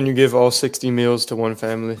 Can you give all 60 meals to one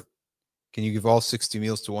family? Can you give all 60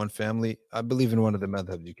 meals to one family? I believe in one of the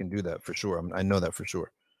madhabs you can do that for sure. I know that for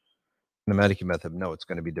sure. In the Maliki madhab, no, it's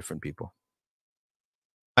going to be different people.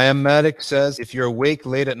 I am Malik says, if you're awake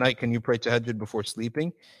late at night, can you pray tahajjud before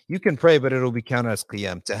sleeping? You can pray, but it'll be counted as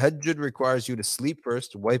qiyam. Tahajjud requires you to sleep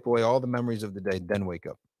first, wipe away all the memories of the day, then wake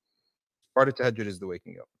up. Part of tahajjud is the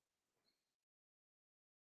waking up.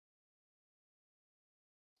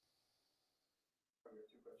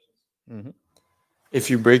 Mm-hmm. If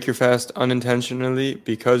you break your fast unintentionally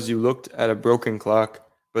because you looked at a broken clock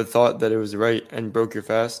but thought that it was right and broke your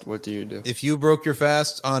fast, what do you do? If you broke your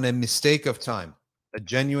fast on a mistake of time, a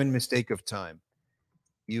genuine mistake of time,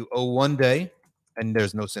 you owe 1 day and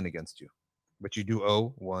there's no sin against you, but you do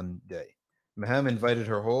owe 1 day. Maham invited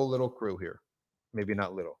her whole little crew here. Maybe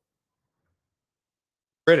not little.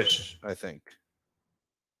 British, I think.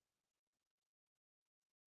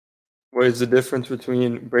 What is the difference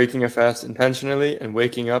between breaking a fast intentionally and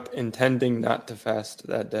waking up intending not to fast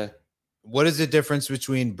that day? What is the difference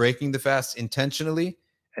between breaking the fast intentionally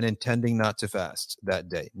and intending not to fast that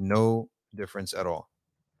day? No difference at all.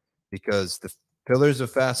 Because the pillars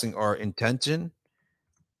of fasting are intention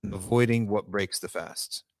and avoiding what breaks the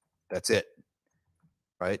fast. That's it.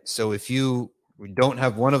 Right? So if you don't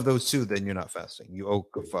have one of those two, then you're not fasting. You owe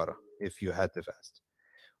kafara if you had to fast.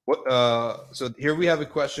 What so here we have a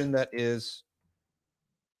question that is,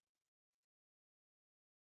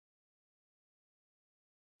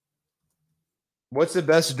 what's the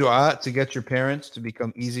best dua to get your parents to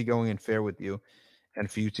become easygoing and fair with you and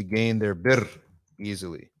for you to gain their birr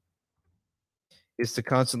easily? Is to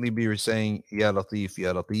constantly be saying, Ya Latif,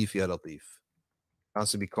 Ya Latif, Ya Latif.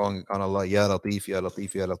 Constantly calling on Allah, Ya Latif, Ya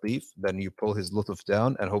Latif, Ya Latif. Then you pull his lutuf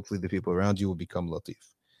down and hopefully the people around you will become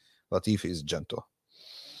Latif. Latif is gentle.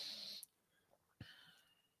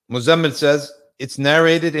 Muzammil says, it's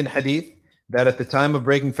narrated in hadith that at the time of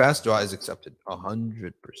breaking fast, dua is accepted.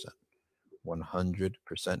 100%. 100%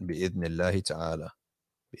 bi'idhnillahi ta'ala.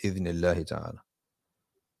 Bi'idhnillahi ta'ala.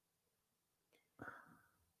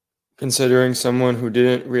 Considering someone who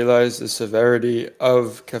didn't realize the severity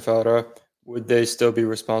of kafara, would they still be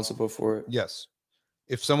responsible for it? Yes.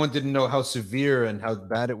 If someone didn't know how severe and how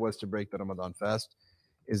bad it was to break the Ramadan fast,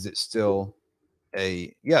 is it still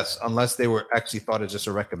a yes, unless they were actually thought it's just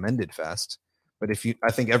a recommended fast. But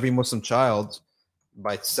I think every Muslim child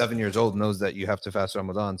by 7 years old knows that you have to fast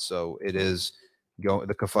Ramadan, so it is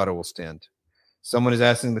the kafara will stand. Someone is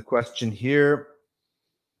asking the question here.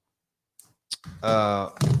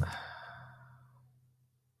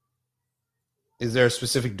 Is there a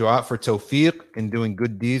specific dua for tawfiq in doing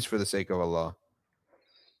good deeds for the sake of Allah?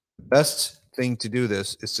 The best thing to do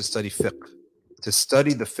this is to study fiqh, to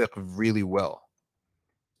study the fiqh really well,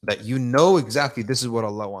 that you know exactly this is what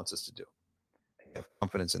Allah wants us to do. You have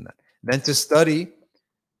confidence in that. Then to study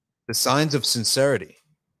the signs of sincerity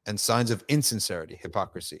and signs of insincerity,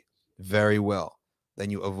 hypocrisy, very well. Then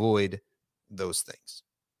you avoid those things.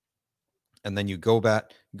 And then you go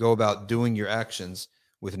about doing your actions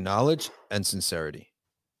with knowledge and sincerity.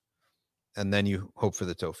 And then you hope for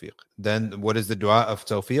the tawfiq. Then what is the dua of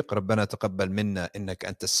tawfiq? رَبَّنَا تَقَبَّلْ مِنَّا إِنَّكَ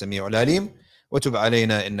أَنْتَ السَّمِيعُ الْعَلِيمُ وَتُبْ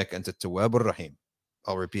عَلَيْنَا إِنَّكَ أَنْتَ التَّوَّابُ الرَّحِيمُ.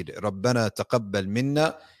 I'll repeat it. رَبَّنَا تَقَبَّلْ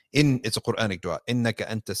مِنَّا it's a Quranic dua. إِنَّكَ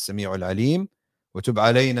أَنْتَ السَّمِيعُ الْعَلِيمُ وَتُبْ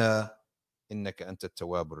عَلَيْنَا إِنَّكَ أَنْتَ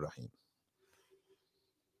التَّوَّابُ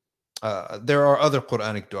الرَّحِيمُ. There are other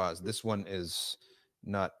Quranic duas. This one is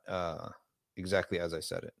not exactly as I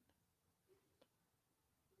said it.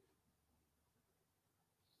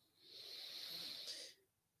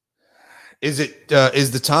 Is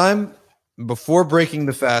the time before breaking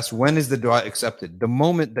the fast? When is the dua accepted? The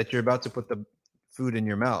moment that you're about to put the food in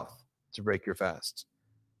your mouth to break your fast,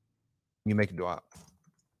 you make dua.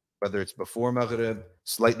 Whether it's before Maghrib,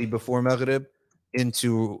 slightly before Maghrib,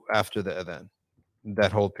 into after the adhan,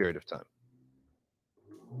 that whole period of time.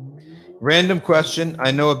 Random question.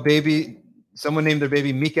 I know a baby, someone named their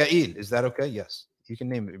baby Mikael. Is that okay? Yes. You can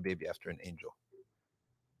name your baby after an angel.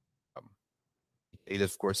 Mikael,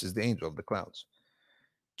 of course, is the angel of the clouds.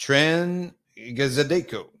 Tran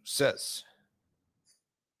Gazadeko says,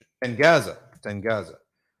 Tengaza.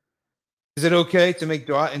 Is it okay to make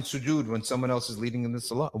dua in sujood when someone else is leading in the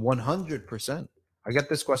salah? 100%. I get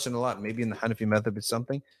this question a lot. Maybe in the Hanafi method it's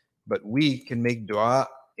something, but we can make dua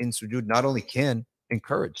in sujood. Not only can,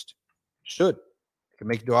 encouraged. Should. You can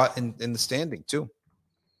make dua in the standing too.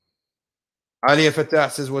 Ali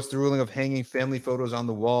Fatah says, what's the ruling of hanging family photos on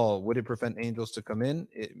the wall? Would it prevent angels to come in?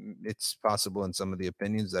 It's possible in some of the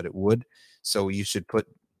opinions that it would. So you should put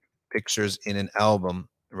pictures in an album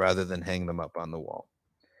rather than hang them up on the wall.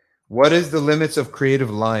 What is the limits of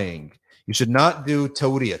creative lying? You should not do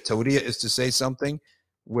tawriya. Tawriya is to say something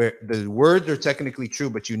where the words are technically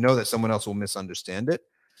true, but you know that someone else will misunderstand it.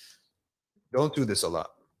 Don't do this a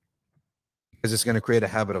lot because it's going to create a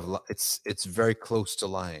habit of it's very close to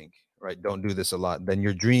lying, right? Don't do this a lot. Then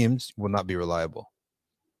your dreams will not be reliable.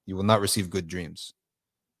 You will not receive good dreams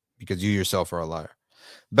because you yourself are a liar.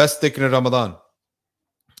 Best dhikr in Ramadan.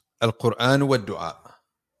 Al-Quran wa dua.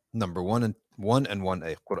 Number 1 and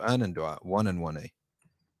 1A. Quran and dua. 1 and 1A.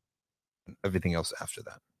 Everything else after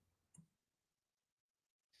that.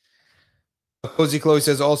 Cozy Chloe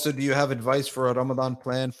says, also, do you have advice for a Ramadan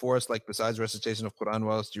plan for us? Like besides recitation of Quran,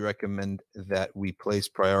 what else do you recommend that we place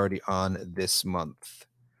priority on this month?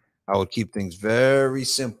 I would keep things very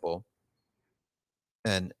simple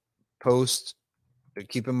and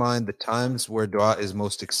keep in mind the times where dua is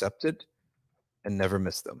most accepted and never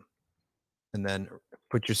miss them. And then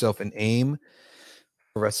put yourself an aim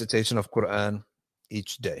for recitation of Quran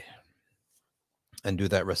each day and do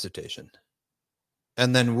that recitation.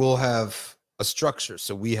 And then we'll have a structure.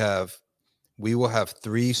 So we will have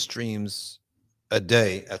 3 streams a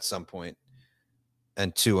day at some point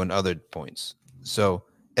and 2 on other points. So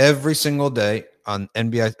every single day on the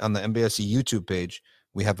NBIC YouTube page,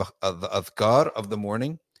 we have the adhkar of the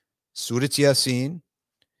morning, Surah Yasin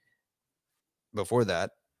before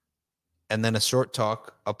that, and then a short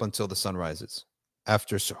talk up until the sun rises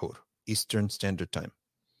after suhoor, Eastern Standard Time.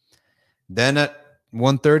 Then at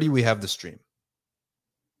 1:30, we have the stream.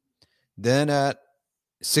 Then at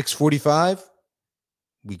 6:45,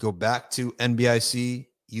 we go back to NBIC's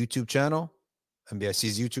YouTube channel,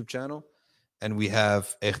 and we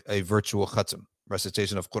have a virtual khatam,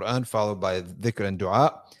 recitation of Quran, followed by dhikr and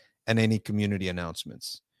dua, and any community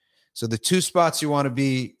announcements. So the 2 spots you want to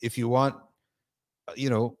be, if you want,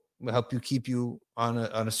 help keep you on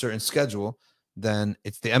a certain schedule, then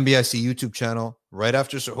it's the NBIC YouTube channel right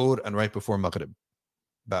after suhoor and right before Maghrib,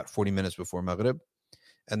 about 40 minutes before Maghrib.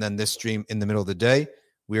 And then this stream in the middle of the day.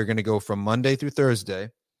 We are going to go from Monday through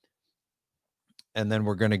Thursday. And then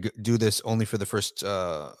we're going to do this only for the first,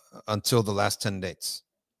 until the last 10 days.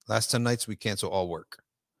 Last 10 nights, we cancel all work.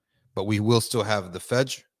 But we will still have the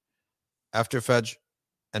Fajr, after Fajr,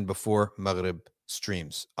 and before Maghrib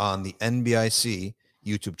streams on the NBIC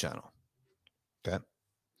YouTube channel. Okay.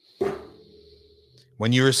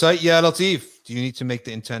 When you recite Ya Latif, do you need to make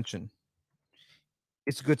the intention?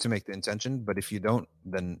 It's good to make the intention, but if you don't,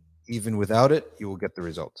 then even without it, you will get the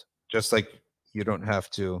result. Just like you don't have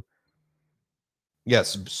to.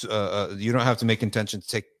 Yes, you don't have to make intention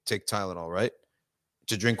to take Tylenol, right?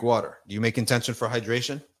 To drink water. Do you make intention for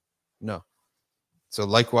hydration? No. So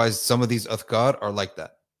likewise, some of these adhkar are like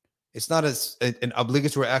that. It's not an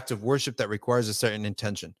obligatory act of worship that requires a certain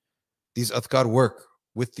intention. These adhkar work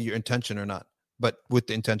with your intention or not, but with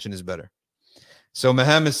the intention is better. So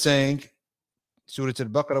Maham is saying, Surah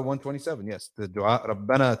Al-Baqarah 127, yes, the dua,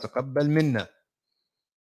 Rabbana taqabbal minna.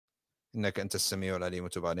 Innaka anta as-sami'ul alim wa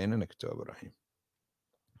tub alayna innaka at-tawwabur rahim.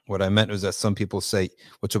 What I meant was that some people say,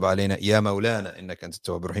 wa tub alayna ya maulana innaka anta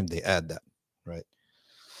at-tawwabur rahim. They add that, right?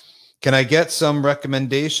 Can I get some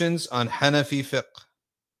recommendations on Hanafi fiqh?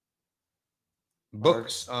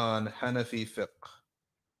 Books on Hanafi fiqh.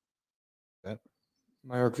 Okay.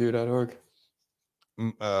 myarcview.org.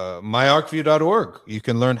 myarcview.org. You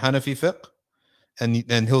can learn Hanafi fiqh.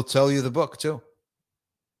 And he'll tell you the book too.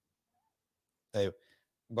 Hey,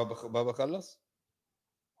 Baba Khalas?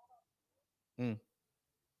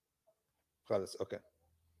 Khalas, okay.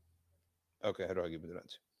 Okay, how do I give it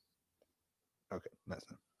that? Okay, that's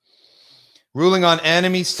not. Ruling on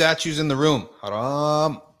enemy statues in the room.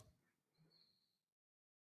 Haram.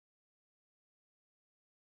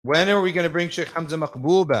 When are we going to bring Sheikh Hamza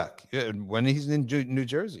Maqbool back? When he's in New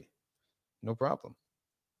Jersey. No problem.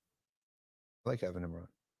 I like having him around.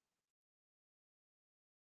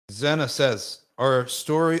 Zena says, are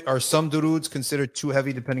some duruds considered too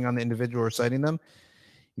heavy depending on the individual reciting them?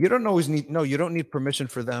 You don't always need, you don't need permission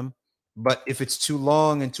for them. But if it's too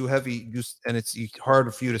long and too heavy, and it's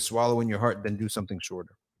hard for you to swallow in your heart, then do something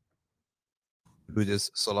shorter. who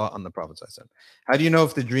does salah on the Prophet. How do you know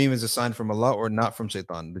if the dream is a sign from Allah or not from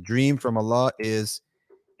shaitan? The dream from Allah is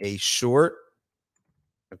a short,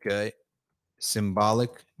 okay,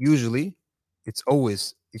 symbolic. Usually, it's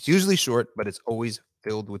usually short, but it's always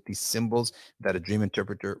filled with these symbols that a dream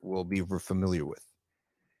interpreter will be familiar with.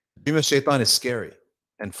 The dream of shaitan is scary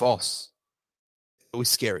and false. It's always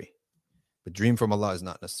scary. But dream from Allah is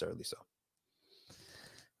not necessarily so.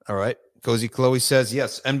 All right. Cozy Chloe says,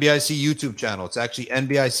 yes, NBIC YouTube channel. It's actually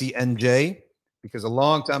NBIC NJ because a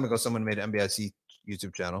long time ago, someone made an NBIC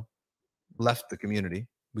YouTube channel, left the community.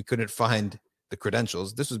 We couldn't find the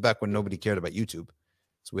credentials. This was back when nobody cared about YouTube.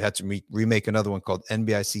 So we had to remake another one called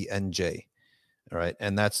NBIC NJ. All right.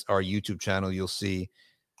 And that's our YouTube channel. You'll see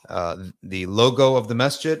the logo of the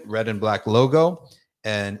masjid, red and black logo.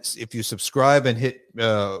 And if you subscribe and hit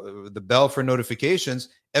the bell for notifications,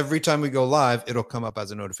 every time we go live, it'll come up as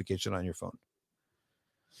a notification on your phone.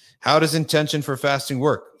 How does intention for fasting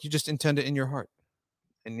work? You just intend it in your heart.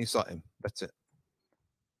 And you saw him. That's it.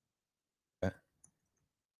 Okay.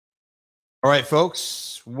 All right,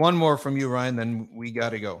 folks. One more from you, Ryan, then we got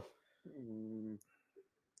to go.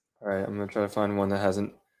 All right, I'm going to try to find one that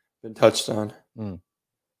hasn't been touched on.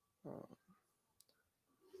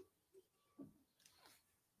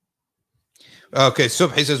 Okay,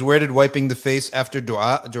 Subhi says, where did wiping the face after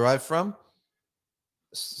dua derive from?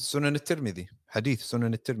 Sunan al-Tirmidhi. Hadith,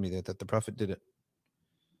 Sunan al-Tirmidhi, that the Prophet did it.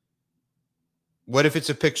 What if it's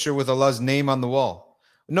a picture with Allah's name on the wall?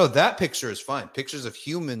 No, that picture is fine. Pictures of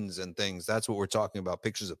humans and things, that's what we're talking about.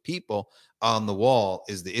 Pictures of people on the wall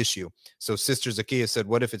is the issue. So Sister Zakiya said,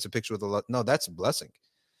 what if it's a picture with Allah? No, that's a blessing.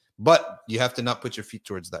 But you have to not put your feet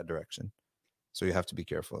towards that direction. So you have to be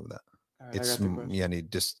careful of that. It's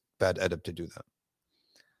just bad adab to do that.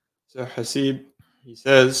 So Hasib, he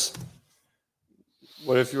says,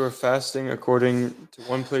 what if you are fasting according to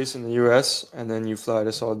one place in the U.S. and then you fly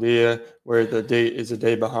to Saudi where the date is a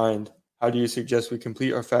day behind? How do you suggest we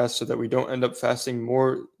complete our fast so that we don't end up fasting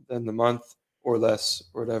more than the month or less,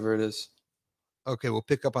 or whatever it is? Okay, we'll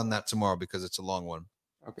pick up on that tomorrow because it's a long one.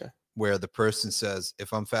 Okay. Where the person says,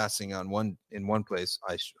 if I'm fasting in one place,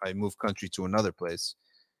 I move country to another place,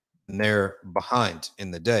 and they're behind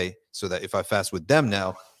in the day, so that if I fast with them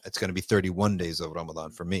now, it's going to be 31 days of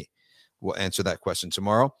Ramadan for me. We'll answer that question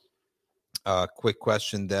tomorrow. Quick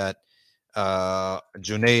question that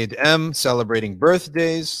Junaid M, celebrating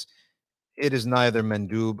birthdays. It is neither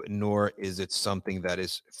mandub nor is it something that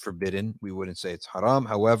is forbidden. We wouldn't say it's haram.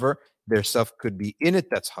 However, there's stuff could be in it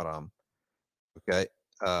that's haram. Okay.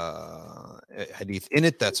 Hadith in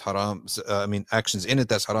it that's haram. Actions in it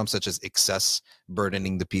that's haram, such as excess,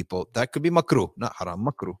 burdening the people. That could be makruh, not haram,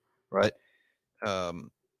 makruh, right?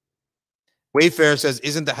 Wayfair says,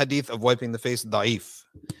 isn't the hadith of wiping the face da'if?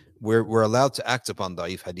 We're allowed to act upon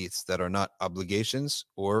da'if hadiths that are not obligations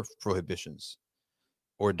or prohibitions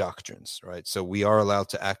or doctrines, right? So we are allowed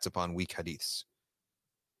to act upon weak hadiths.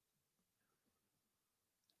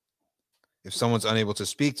 If someone's unable to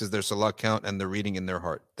speak, does their salah count and the reading in their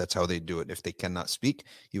heart? That's how they do it. If they cannot speak,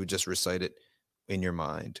 you would just recite it in your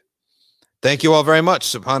mind. Thank you all very much.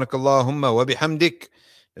 Subhanakallahumma wa bihamdik.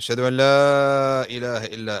 نشهد أن لا إله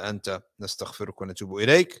إلا أنت نستغفرك ونتوب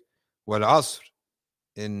إليك والعصر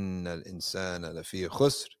إن الإنسان لفي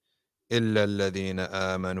خسر إلا الذين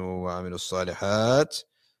آمنوا وعملوا الصالحات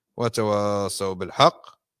وتواصوا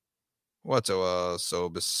بالحق وتواصوا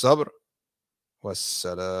بالصبر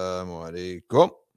والسلام عليكم